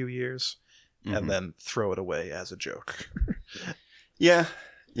for a few years, and then throw it away as a joke. Yeah.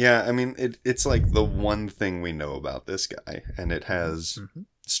 I mean, it's like the one thing we know about this guy, and it has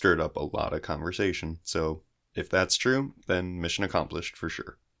stirred up a lot of conversation. So if that's true, then mission accomplished for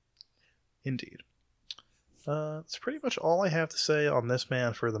sure. Indeed. That's pretty much all I have to say on this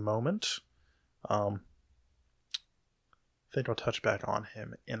man for the moment. I think I'll touch back on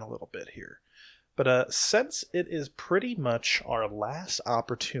him in a little bit here. But since it is pretty much our last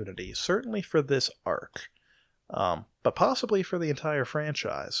opportunity, certainly for this arc, but possibly for the entire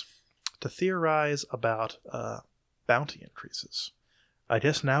franchise, to theorize about bounty increases, I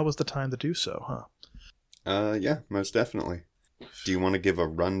guess now is the time to do so, huh? Yeah, most definitely. Do you want to give a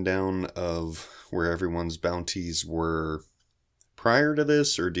rundown of where everyone's bounties were prior to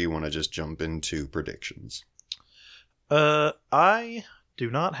this, or do you want to just jump into predictions? I do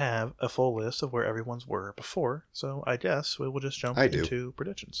not have a full list of where everyone's were before, so I guess we will just jump into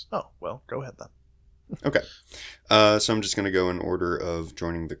predictions. Oh, well, go ahead then. Okay. So I'm just going to go in order of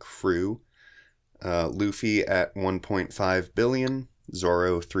joining the crew. Luffy at 1.5 billion,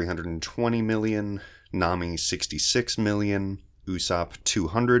 Zoro 320 million, Nami 66 million, Usopp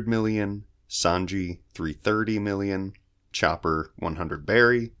 200 million, Sanji 330 million, Chopper 100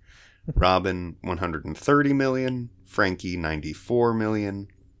 berry, Robin 130 million, Frankie 94 million,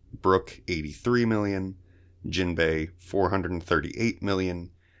 Brook 83 million, Jinbei 438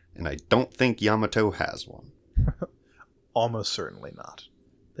 million, and I don't think Yamato has one. Almost certainly not.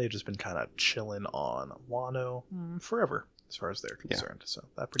 They've just been kind of chilling on Wano forever, as far as they're concerned. Yeah. So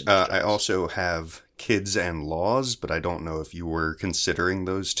that pretty much. I also have Kids and Laws, but I don't know if you were considering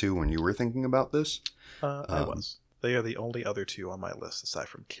those two when you were thinking about this. I was. They are the only other two on my list aside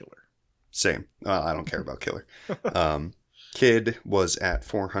from Killer. Same. I don't care about Killer. Kid was at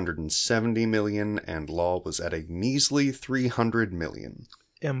 470 million, and Law was at a measly 300 million.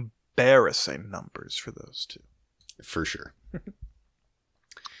 Embarrassing numbers for those two. For sure.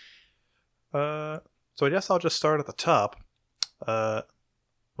 So I guess I'll just start at the top.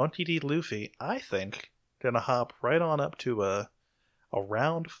 Monkey D. Luffy, I think, gonna hop right on up to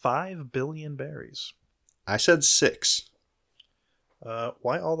around 5 billion berries. I said 6.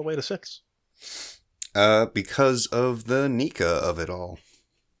 Why all the way to 6? Because of the Nika of it all.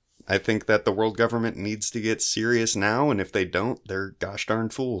 I think that the world government needs to get serious now, and if they don't, they're gosh darn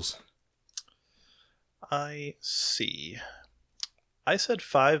fools. I see. I said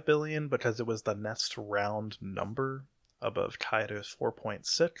 5 billion because it was the next round number above Kaido's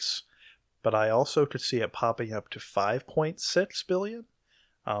 4.6, but I also could see it popping up to 5.6 billion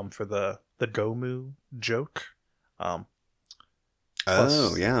for the Gomu joke.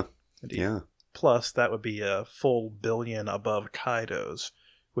 Plus, yeah. Indeed. Yeah. Plus, that would be a full billion above Kaido's,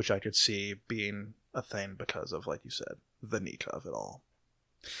 which I could see being a thing because of, like you said, the Nika of it all.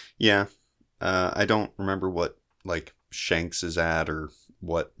 Yeah. I don't remember what, like, Shanks is at or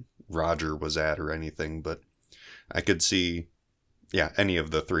what Roger was at or anything, but I could see, any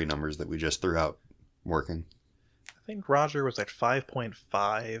of the 3 numbers that we just threw out working. I think Roger was at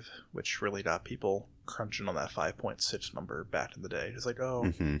 5.5, which really got people crunching on that 5.6 number back in the day. It's like,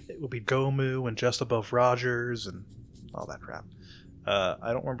 it would be Gomu and just above Rogers and all that crap.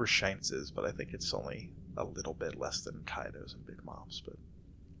 I don't remember Shanks's, but I think it's only a little bit less than Kaido's and Big Mom's. But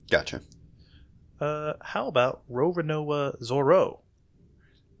gotcha. How about Roronoa Zoro?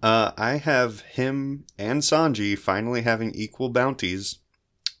 I have him and Sanji finally having equal bounties,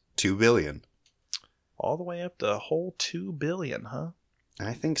 2 billion. All the way up to a whole 2 billion, huh?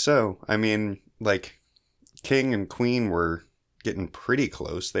 I think so. I mean, like, King and Queen were getting pretty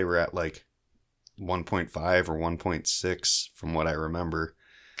close. They were at like 1.5 or 1.6 from what I remember.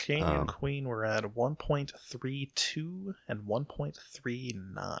 King and Queen were at 1.32 and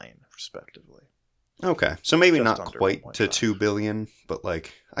 1.39, respectively. Okay, so maybe Just not under quite 1.5. to 2 billion, but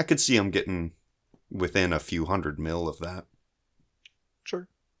like, I could see them getting within a few hundred mil of that. Sure.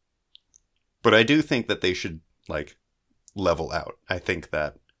 But I do think that they should, like, level out. I think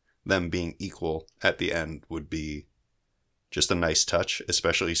that them being equal at the end would be just a nice touch,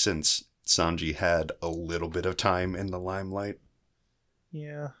 especially since Sanji had a little bit of time in the limelight.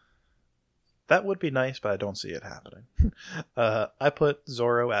 Yeah. That would be nice, but I don't see it happening. I put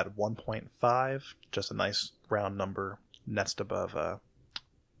Zoro at 1.5, just a nice round number, next above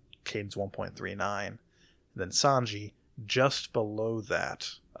Caden's 1.39. And then Sanji, just below that,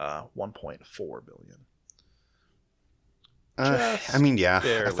 1.4 billion. I mean, yeah, I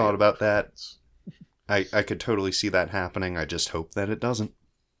Barely thought about that. difference. I could totally see that happening. I just hope that it doesn't.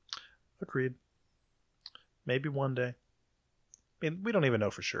 Agreed. Maybe one day. I mean, we don't even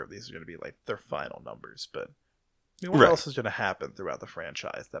know for sure if these are going to be like their final numbers, but I mean, what Right. else is going to happen throughout the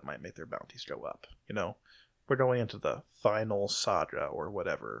franchise that might make their bounties go up? You know, we're going into the final saga or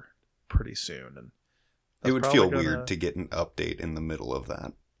whatever pretty soon, and It would feel probably weird to get an update in the middle of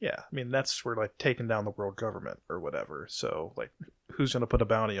that. Yeah, I mean that's where like taking down the world government or whatever. So like, who's going to put a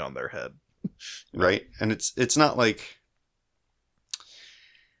bounty on their head? Right? And it's not like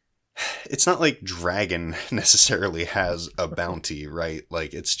Dragon necessarily has a bounty, right?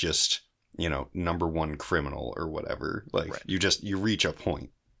 Like, it's just, number one criminal or whatever. Like, Right. you reach a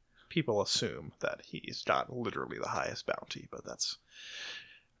point. People assume that he's got literally the highest bounty, but that's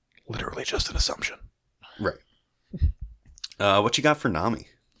literally just an assumption. Right. What you got for Nami?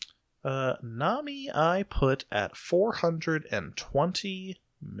 Nami, I put at 420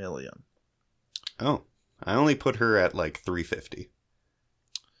 million. Oh, I only put her at like 350.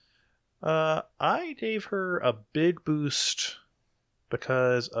 I gave her a big boost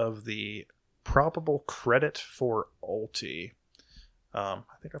because of the probable credit for Ulti. I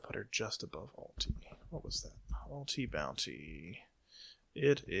think I put her just above Ulti. What was that? Ulti bounty.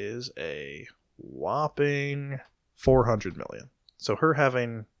 It is a whopping 400 million. So her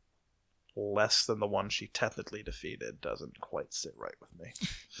having less than the one she technically defeated doesn't quite sit right with me.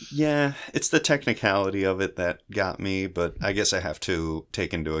 Yeah, it's the technicality of it that got me, but I guess I have to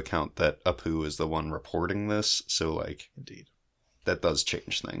take into account that Apu is the one reporting this, so like, Indeed. that does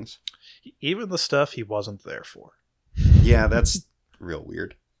change things. Even the stuff he wasn't there for. Yeah, that's real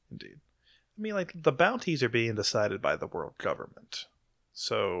weird. Indeed. I mean, like, the bounties are being decided by the world government.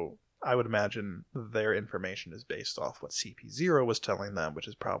 So I would imagine their information is based off what CP0 was telling them, which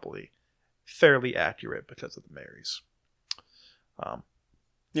is probably fairly accurate because of the Marys.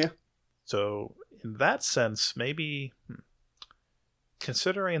 Yeah. So in that sense, maybe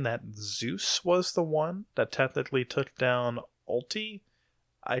considering that Zeus was the one that technically took down Ulti,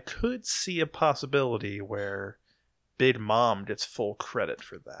 I could see a possibility where Big Mom gets full credit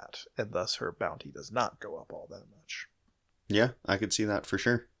for that, and thus her bounty does not go up all that much. Yeah, I could see that for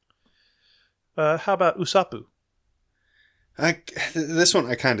sure. How about Usopp? This one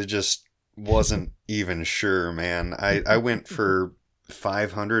I kind of just wasn't even sure, man. I went for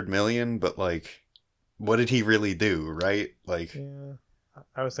 500 million, but like, what did he really do, right? Like, Yeah,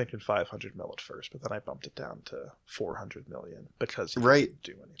 I was thinking 500 mil at first, but then I bumped it down to 400 million because he Right. didn't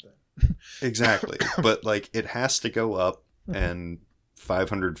do anything. exactly. But like, it has to go up, and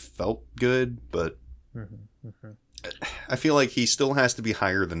 500 felt good, but I feel like he still has to be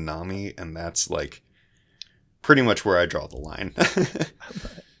higher than Nami, and that's like pretty much where I draw the line.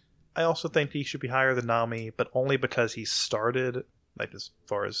 I also think he should be higher than Nami, but only because he started, like as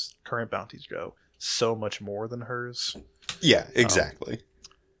far as current bounties go, so much more than hers. Yeah, exactly.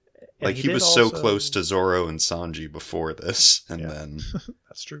 And Like, he did was so also- close to Zoro and Sanji before this, and Yeah. then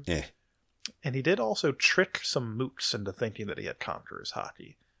That's true. yeah. And he did also trick some mooks into thinking that he had Conqueror's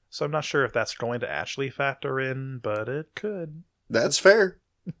Haki. So I'm not sure if that's going to actually factor in, but it could. That's fair.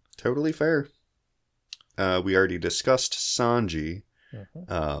 Totally fair. We already discussed Sanji.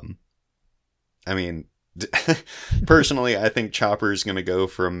 I mean, personally, I think Chopper's going to go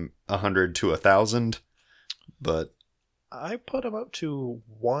from 100 to 1,000, but I put him up to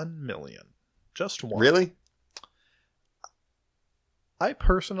 1 million. Just one. really? I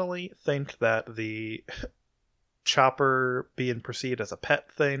personally think that the Chopper being perceived as a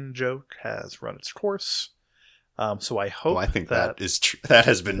pet thing joke has run its course. So I hope I think that is that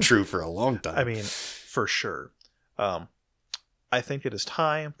has been true for a long time. I mean, for sure. I think it is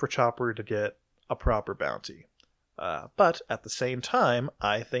time for Chopper to get a proper bounty. But at the same time,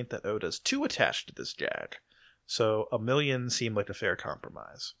 I think that Oda's too attached to this jag. So $1 million seemed like a fair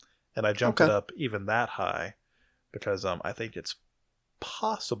compromise. And I jumped it Okay. up even that high because I think it's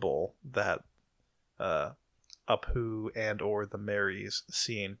possible that Apu and or the Marys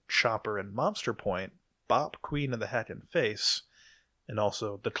seeing Chopper and Monster Point bop Queen in the heck and face, and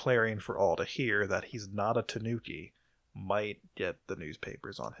also declaring for all to hear that he's not a Tanuki, might get the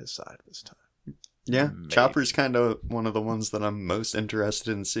newspapers on his side this time. Yeah, Maybe. Chopper's kind of one of the ones that I'm most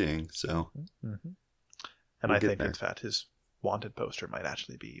interested in seeing, so... Mm-hmm. And We'll I get think, there. in fact, his wanted poster might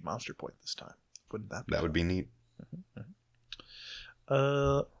actually be Monster Point this time. Wouldn't that be That would fun? be neat.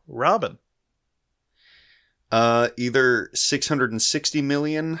 Robin. Either 660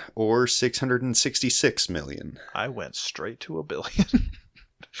 million or 666 million. I went straight to $1 billion.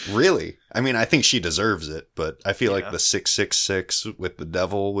 Really? I mean, I think she deserves it, but I feel like Yeah. the 666 with the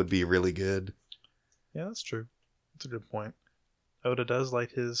devil would be really good. Yeah, that's true. That's a good point. Oda does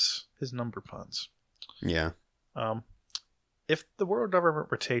like his number puns. Yeah. If the world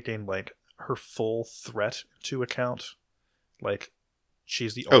government were taking like her full threat into account, like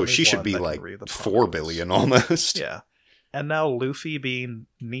she's the only Oh, she should one be that can like read the 4 puns. billion almost. Yeah. And now Luffy being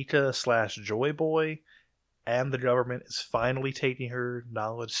Nika/Joy Boy, and the government is finally taking her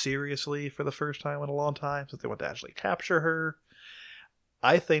knowledge seriously for the first time in a long time, since they want to actually capture her.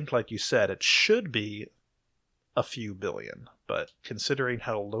 I think, like you said, it should be a few billion, but considering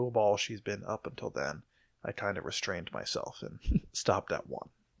how lowball she's been up until then, I kind of restrained myself and stopped at 1.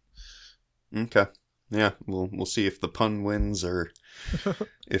 Okay. Yeah, we'll see if the pun wins or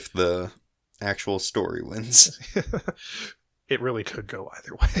if the actual story wins. It really could go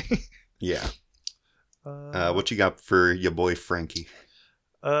either way. Yeah. What you got for your boy Frankie?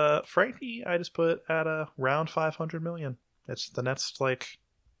 Frankie, I just put at around 500 million. It's the next like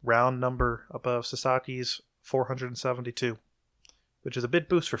round number above Sasaki's 472, which is a big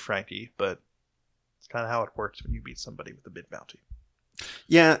boost for Frankie, but it's kind of how it works when you beat somebody with a big bounty.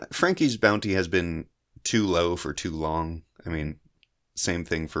 Yeah, Frankie's bounty has been too low for too long. I mean, same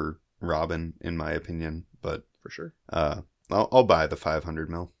thing for Robin, in my opinion, but For sure. I'll buy the 500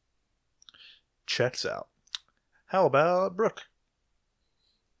 mil. Checks out. How about Brooke?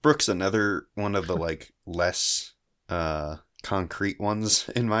 Brooke's another one of the like less concrete ones,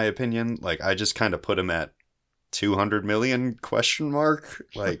 in my opinion. Like, I just kind of put him at 200 million question mark.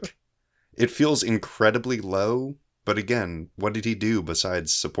 Like, it feels incredibly low, but again, what did he do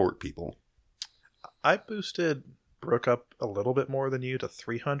besides support people? I boosted Brooke up a little bit more than you to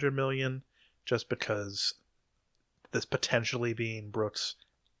 300 million, just because this potentially being Brooke's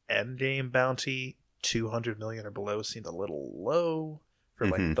endgame bounty, 200 million or below seemed a little low for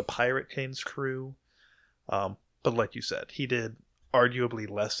like Mhm. the Pirate King's crew. But like you said, he did arguably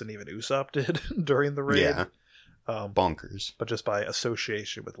less than even Usopp did during the raid. Yeah, Um, bonkers. but just by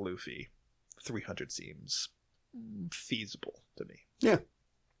association with Luffy, 300 seems feasible to me.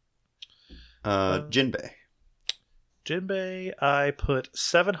 Jinbei. Jinbei, I put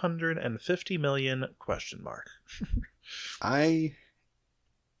 750 million question mark. I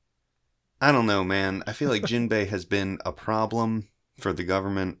don't know, man. I feel like Jinbei has been a problem for the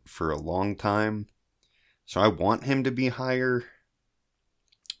government for a long time. So I want him to be higher.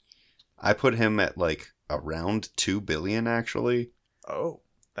 I put him at like around 2 billion actually. Oh,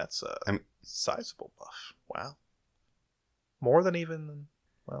 that's a I'm- sizable buff. Wow. More than even,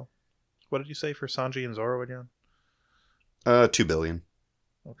 well, what did you say for Sanji and Zoro again? 2 billion.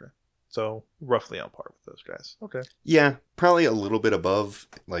 Okay. So roughly on par with those guys. Okay. Yeah, probably a little bit above,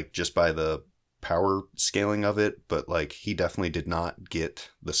 like just by the power scaling of it, but like he definitely did not get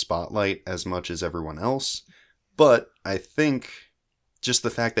the spotlight as much as everyone else. But I think just the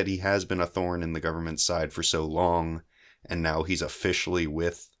fact that he has been a thorn in the government's side for so long, and now he's officially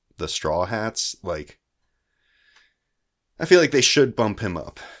with the Straw Hats, like, I feel like they should bump him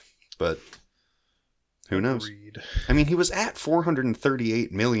up. But who knows? Agreed. I mean, he was at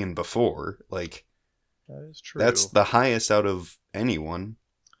 438 million before. Like, That is true. that's the highest out of anyone.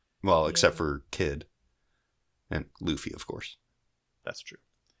 Well, except Yeah. for Kid. And Luffy, of course. That's true.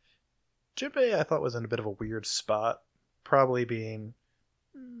 Jinbei, I thought, was in a bit of a weird spot, probably being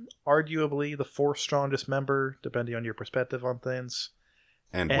arguably the fourth strongest member, depending on your perspective on things.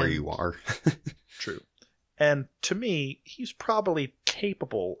 And where And- you are. True. And to me, he's probably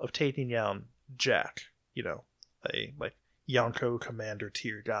capable of taking down Jack, you know, a like Yonko commander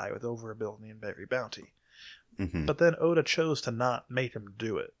tier guy with over $1 billion berry bounty. Mhm. But then Oda chose to not make him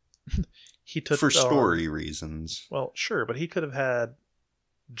do it. He took For on- story reasons. Well, sure, but he could have had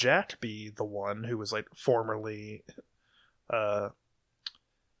Jack be the one who was like formerly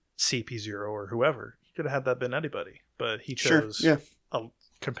CP0 or whoever. He could have had that been anybody, but he Sure. chose Yeah. a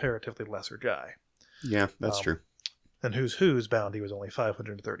comparatively lesser guy. Yeah, that's true. And Who's bounty was only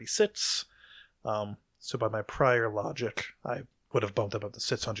 536. So by my prior logic, I would have bumped up to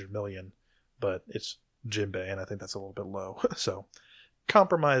 600 million, but it's Jinbei, and I think that's a little bit low. So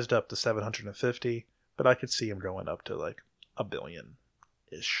compromised up to 750, but I could see him going up to like $1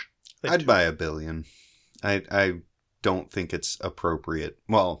 billion-ish. I'd buy $1 billion. I don't think it's appropriate.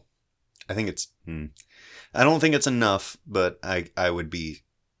 Well, I think it's... I don't think it's enough, but I would be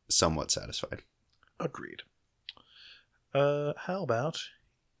somewhat satisfied. Agreed. How about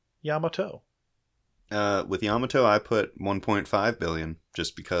Yamato? With Yamato, I put 1.5 billion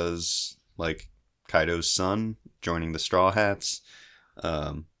just because, like, Kaido's son joining the Straw Hats.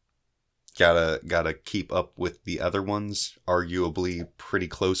 Gotta keep up with the other ones. Arguably pretty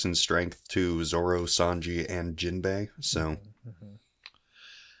close in strength to Zoro, Sanji, and Jinbei. So,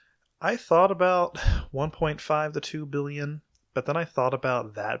 I thought about 1.5 to 2 billion, but then I thought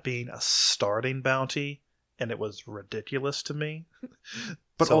about that being a starting bounty, and it was ridiculous to me.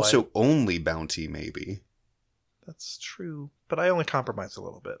 but So also only bounty, maybe. That's true, but I only compromised a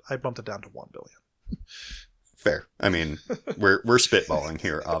little bit. I bumped it down to 1 billion. Fair. I mean, we're spitballing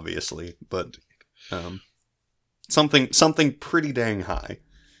here, obviously, but something pretty dang high.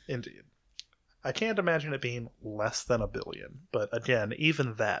 Indeed. I can't imagine it being less than $1 billion, but again,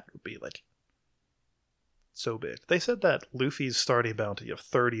 even that would be like so big. They said that Luffy's starting bounty of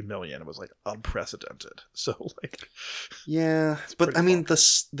 30 million was like unprecedented. So like, yeah, but I mean, the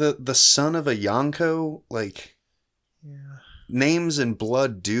son of a Yonko, like, yeah, names and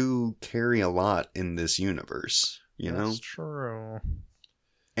blood do carry a lot in this universe, you know? That's true.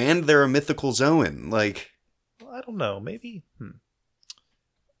 And they're a mythical Zoan, like... Well, I don't know, maybe...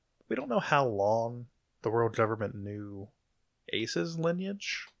 We don't know how long the world government knew Ace's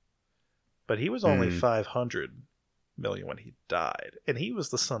lineage, but he was only 500 million when he died, and he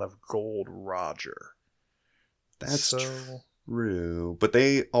was the son of Gold Roger. That's true, but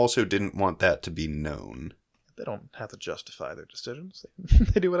they also didn't want that to be known. They don't have to justify their decisions.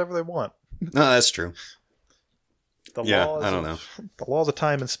 They do whatever they want. No, that's true. I don't know. The laws of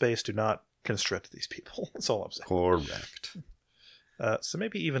time and space do not constrict these people. That's all I'm saying. Correct. So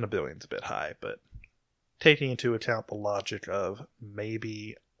maybe even $1 billion's a bit high, but taking into account the logic of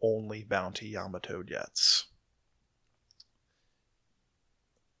maybe only bounty Yamato gets,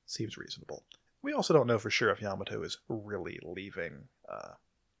 seems reasonable. We also don't know for sure if Yamato is really leaving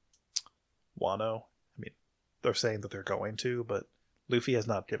Wano. I mean, they're saying that they're going to, but Luffy has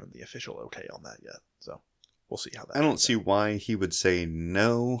not given the official okay on that yet, so we'll see how that I don't see why he would say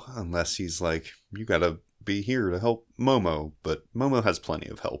no unless he's like, you gotta be here to help Momo, but Momo has plenty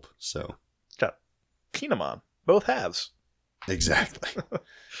of help, so... Got Kinemon. Both halves. Exactly.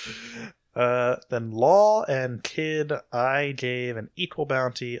 Then Law and Kid, I gave an equal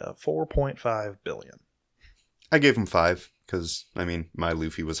bounty of 4.5 billion. I gave him 5, because, I mean, my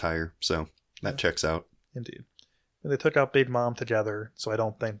Luffy was higher, so that checks out. Indeed. And they took out Big Mom together, so I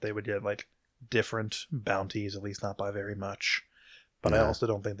don't think they would get, like, different bounties, at least not by very much. But I also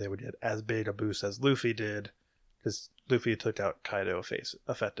don't think they would get as big a boost as Luffy did, because Luffy took out Kaido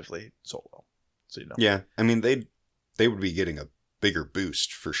effectively solo. So, you know. Yeah, I mean, they would be getting a bigger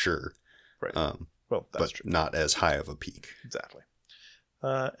boost for sure. Right. Well, that's true. Not as high of a peak. Exactly.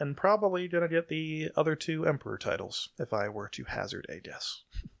 And probably going to get the other 2 Emperor titles, if I were to hazard a guess.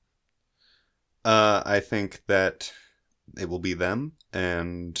 I think that it will be them,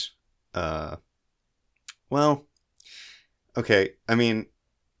 and, well... Okay, I mean,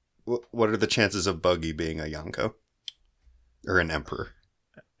 what are the chances of Buggy being a Yonko? Or an Emperor?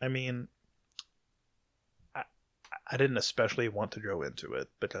 I mean, I didn't especially want to go into it,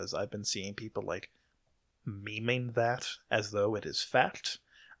 because I've been seeing people, like, memeing that as though it is fact.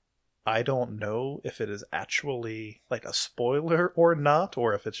 I don't know if it is actually, like, a spoiler or not,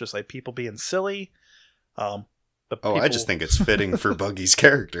 or if it's just, like, people being silly. But I just think it's fitting for Buggy's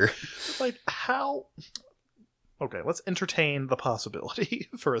character. Like, how... Okay, let's entertain the possibility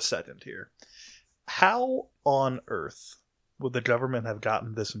for a second here. How on earth would the government have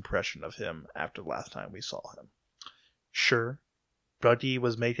gotten this impression of him after the last time we saw him? Sure, Buggy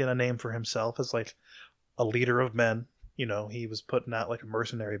was making a name for himself as, like, a leader of men. You know, he was putting out, like, a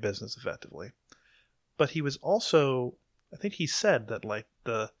mercenary business, effectively. But he was also... I think he said that, like,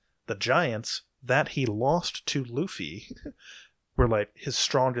 the giants that he lost to Luffy were, like, his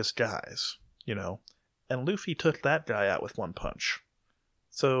strongest guys, you know? And Luffy took that guy out with one punch.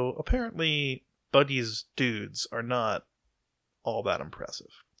 So apparently Buggy's dudes are not all that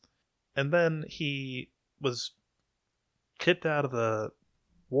impressive. And then he was kicked out of the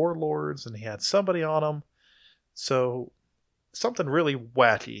warlords, and he had somebody on him. So something really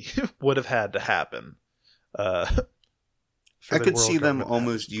wacky would have had to happen. I could see them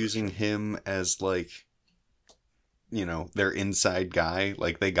almost using him as like, you know, their inside guy.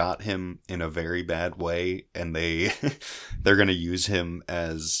 Like they got him in a very bad way, and they're going to use him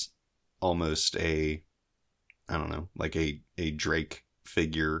as almost a, I don't know, like a Drake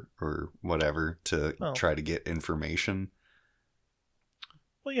figure or whatever to try to get information.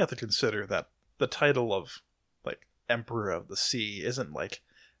 Well, you have to consider that the title of like Emperor of the Sea isn't like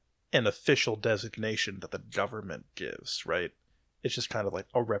an official designation that the government gives, right? It's just kind of like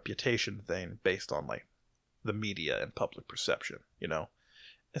a reputation thing based on like the media and public perception, you know?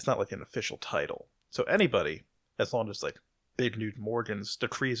 It's not like an official title. So anybody, as long as like Big Newt Morgans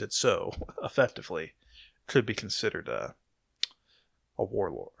decrees it so effectively, could be considered a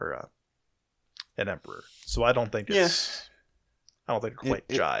warlord or an emperor. So I don't think it's I don't think it quite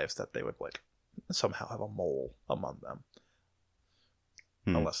jives that they would like somehow have a mole among them.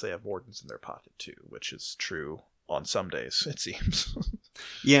 Unless they have Morgans in their pocket too, which is true on some days, it seems.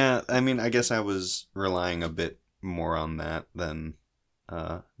 Yeah, I mean, I guess I was relying a bit more on that than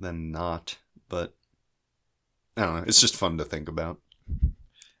not, but I don't know. It's just fun to think about.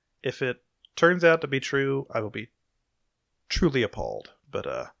 If it turns out to be true, I will be truly appalled,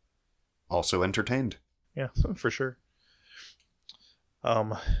 but also entertained. Yeah, for sure.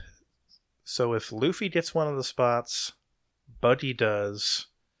 So if Luffy gets one of the spots, Buddy does,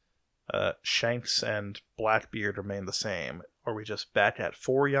 Shanks and Blackbeard remain the same. Are we just back at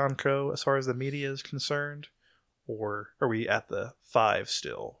 4 Yonko as far as the media is concerned? Or are we at the 5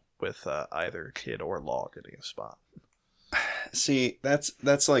 still with either Kid or Law getting a spot? See,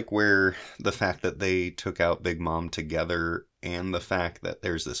 that's like where the fact that they took out Big Mom together and the fact that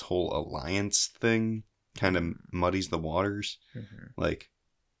there's this whole alliance thing kind of muddies the waters. Mm-hmm. Like,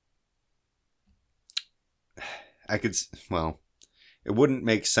 it wouldn't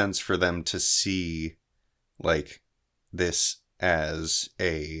make sense for them to see like this as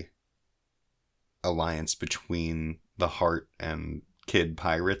a alliance between the Heart and Kid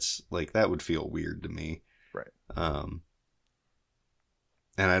pirates. Like that would feel weird to me. Right.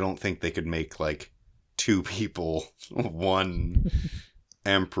 And I don't think they could make like 2 people one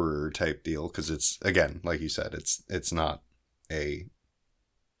emperor type deal, because it's, again, like you said, it's not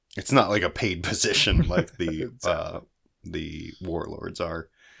like a paid position like the exactly. The warlords are.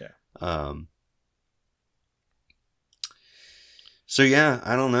 Yeah. So yeah,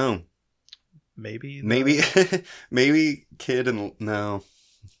 I don't know. Maybe Kid and no,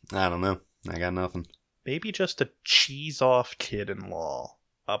 I don't know. I got nothing. Maybe just to cheese off Kid and Law.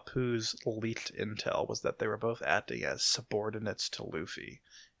 Apu's leaked intel was that they were both acting as subordinates to Luffy,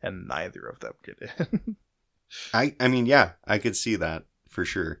 and neither of them get in. I mean, yeah, I could see that for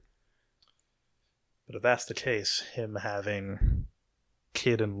sure. But if that's the case, him having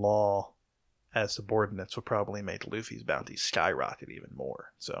Kid and Law as subordinates would probably make Luffy's bounty skyrocket even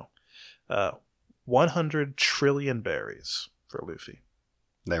more. So, 100 trillion berries for Luffy.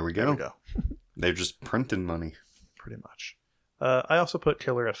 There we go. They're just printing money. Pretty much. I also put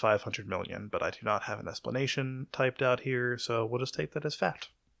Killer at 500 million, but I do not have an explanation typed out here, so we'll just take that as fact.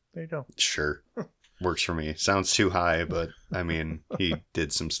 There you go. Sure. Works for me. Sounds too high, but I mean, he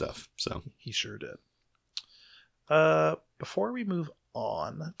did some stuff, so. He sure did. Before we move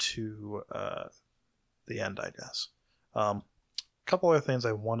on to the end, I guess, a couple other things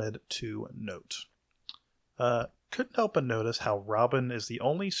I wanted to note. Couldn't help but notice how Robin is the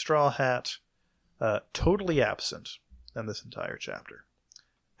only Straw Hat totally absent in this entire chapter.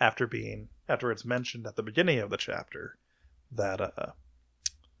 After it's mentioned at the beginning of the chapter that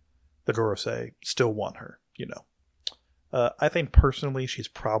the Gorosei still want her, you know. I think personally she's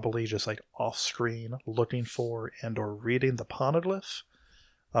probably just like off screen looking for and or reading the poneglyph.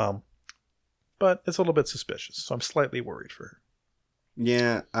 But it's a little bit suspicious, so I'm slightly worried for her.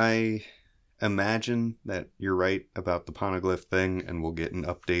 Yeah, I imagine that you're right about the poneglyph thing, and we'll get an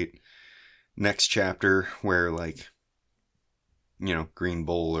update next chapter where, like, you know, Green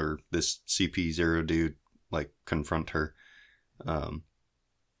Bull or this CP0 dude, like, confront her. And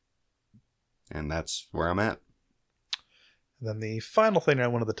that's where I'm at. And then the final thing I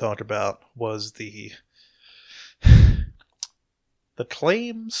wanted to talk about was the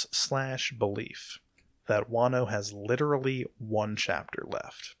claims / belief that Wano has literally 1 chapter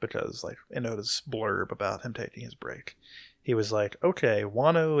left, because, like, in Oda's blurb about him taking his break, he was like, okay,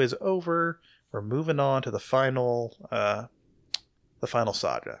 Wano is over, we're moving on to the final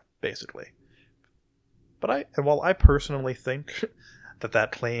saga, basically. But while I personally think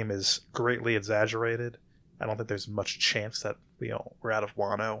that claim is greatly exaggerated, I don't think there's much chance that we're out of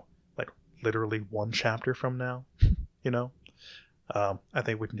Wano like literally one chapter from now. I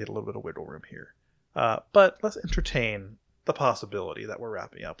think we can get a little bit of wiggle room here. But let's entertain the possibility that we're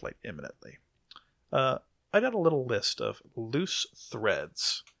wrapping up like imminently. I got a little list of loose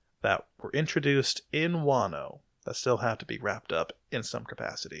threads that were introduced in Wano that still have to be wrapped up in some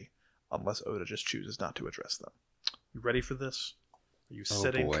capacity, unless Oda just chooses not to address them. You ready for this? Are you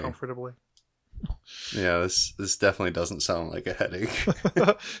sitting comfortably? Yeah, this definitely doesn't sound like a headache.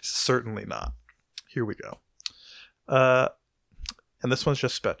 Certainly not. Here we go. And this one's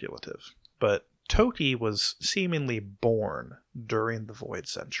just speculative, but Toki was seemingly born during the Void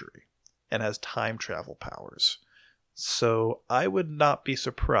Century and has time travel powers. So I would not be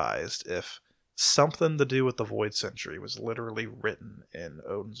surprised if something to do with the Void Century was literally written in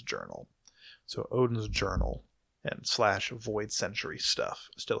Odin's journal. So Odin's journal and / Void Century stuff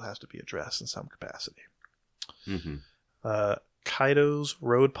still has to be addressed in some capacity. Mm-hmm. Kaido's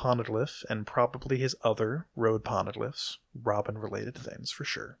road poneglyph and probably his other road poneglyphs, Robin-related things for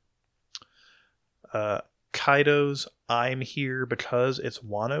sure. Kaido's "I'm here because it's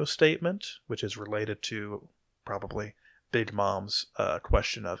Wano" statement, which is related to probably Big Mom's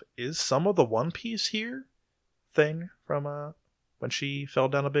question of, is some of the One Piece here thing from when she fell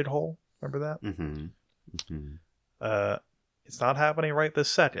down a big hole? Remember that? Mm-hmm. Mm-hmm. It's not happening right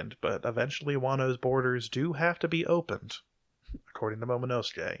this second, but eventually Wano's borders do have to be opened, according to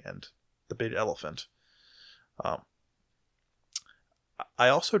Momonosuke and the big elephant. I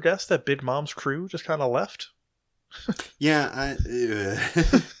also guess that Big Mom's crew just kind of left. Yeah, I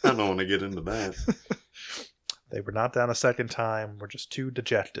don't want to get into that. They were not down a second time. We're just too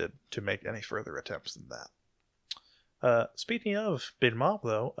dejected to make any further attempts than that. Speaking of Big Mom,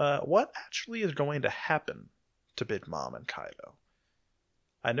 though, what actually is going to happen to Big Mom and Kaido?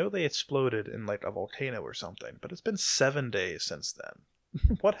 I know they exploded in like a volcano or something, but it's been 7 days since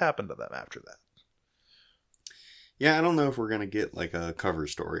then. What happened to them after that? Yeah, I don't know if we're going to get like a cover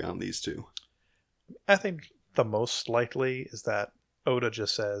story on these two. I think the most likely is that Oda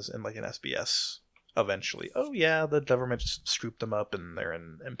just says in like an SBS eventually, oh yeah, the government just scooped them up and they're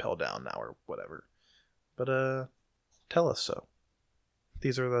in Impel Down now or whatever. But tell us so.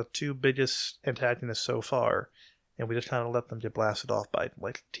 These are the two biggest antagonists so far, and we just kind of let them get blasted off by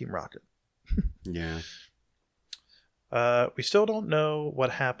like Team Rocket. Yeah. We still don't know what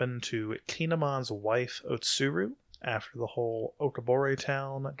happened to Kinamon's wife Otsuru after the whole Okabore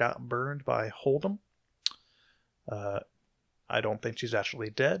town got burned by Hold'em. I don't think she's actually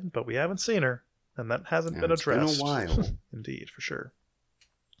dead, but we haven't seen her, and that hasn't been addressed. It's been a while. Indeed, for sure.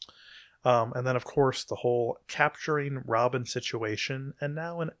 And then, of course, the whole capturing Robin situation, and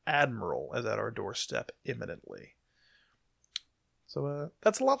now an admiral is at our doorstep imminently. So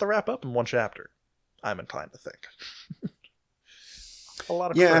that's a lot to wrap up in one chapter, I'm inclined to think. A lot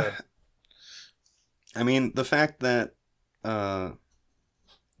of cred. I mean, the fact that the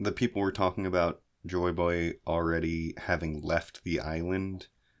people were talking about Joy Boy already having left the island,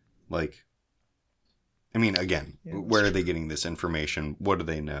 like, I mean, again, where are they getting this information? What do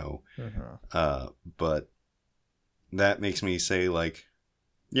they know? Mm-hmm. But that makes me say, like,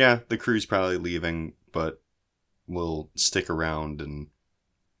 yeah, the crew's probably leaving, but we'll stick around and,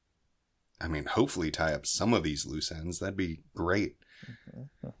 I mean, hopefully tie up some of these loose ends. That'd be great.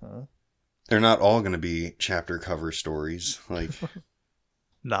 Mm-hmm. Mm-hmm. They're not all going to be chapter cover stories. Like,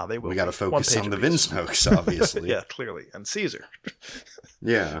 nah, they will. We got to focus on the Vinsmokes, obviously. Yeah, clearly, and Caesar.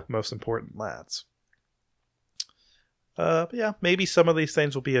 Yeah, most important lads. But yeah, maybe some of these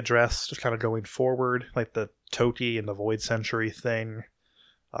things will be addressed just kind of going forward, like the Toki and the Void Century thing.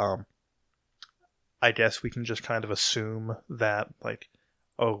 I guess we can just kind of assume that, like,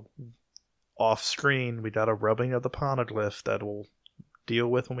 oh, off screen we got a rubbing of the poneglyph that we'll deal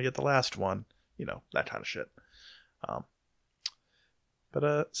with when we get the last one. You know, that kind of shit.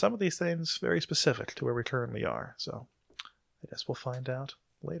 But some of these things very specific to where we currently are, so I guess we'll find out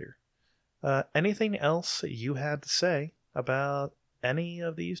later. Anything else you had to say about any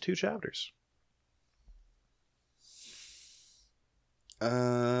of these two chapters?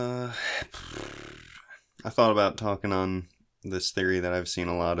 I thought about talking on this theory that I've seen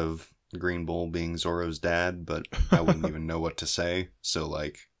a lot of Green Bull being Zoro's dad, but I wouldn't even know what to say. So,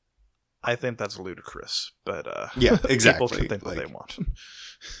 like, I think that's ludicrous, but yeah, exactly. People can think what they want.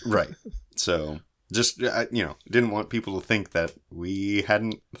 Right. So, just, didn't want people to think that we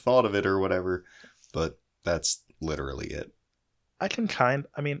hadn't thought of it or whatever, but that's literally it.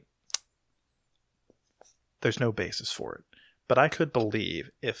 I mean, there's no basis for it, but I could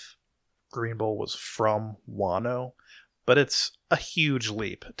believe if Green Bull was from Wano, But it's a huge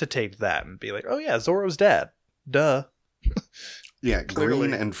leap to take that and be like, oh yeah, Zoro's dad. Duh. Yeah, Clearly.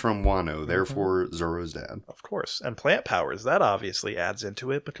 green and from Wano, therefore Zoro's dad. Of course. And plant powers, that obviously adds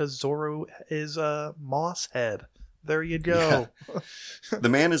into it because Zoro is a moss head. There you go. Yeah. The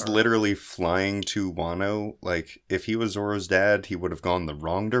man is literally flying to Wano. Like, if he was Zoro's dad, he would have gone the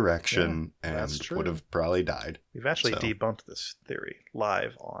wrong direction and would have probably died. We've actually debunked this theory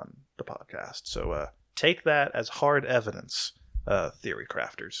live on the podcast. So take that as hard evidence, theory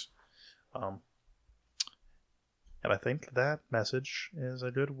crafters. And I think that message is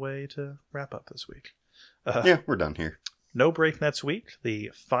a good way to wrap up this week. Yeah, we're done here. No break next week. The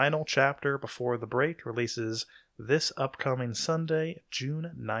final chapter before the break releases this upcoming Sunday,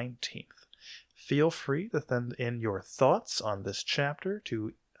 June 19th. Feel free to send in your thoughts on this chapter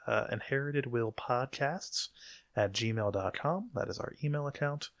to inheritedwillpodcasts@gmail.com. That is our email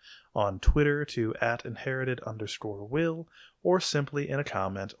account. On Twitter to @inherited_will, or simply in a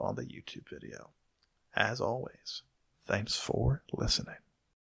comment on the YouTube video. As always, thanks for listening.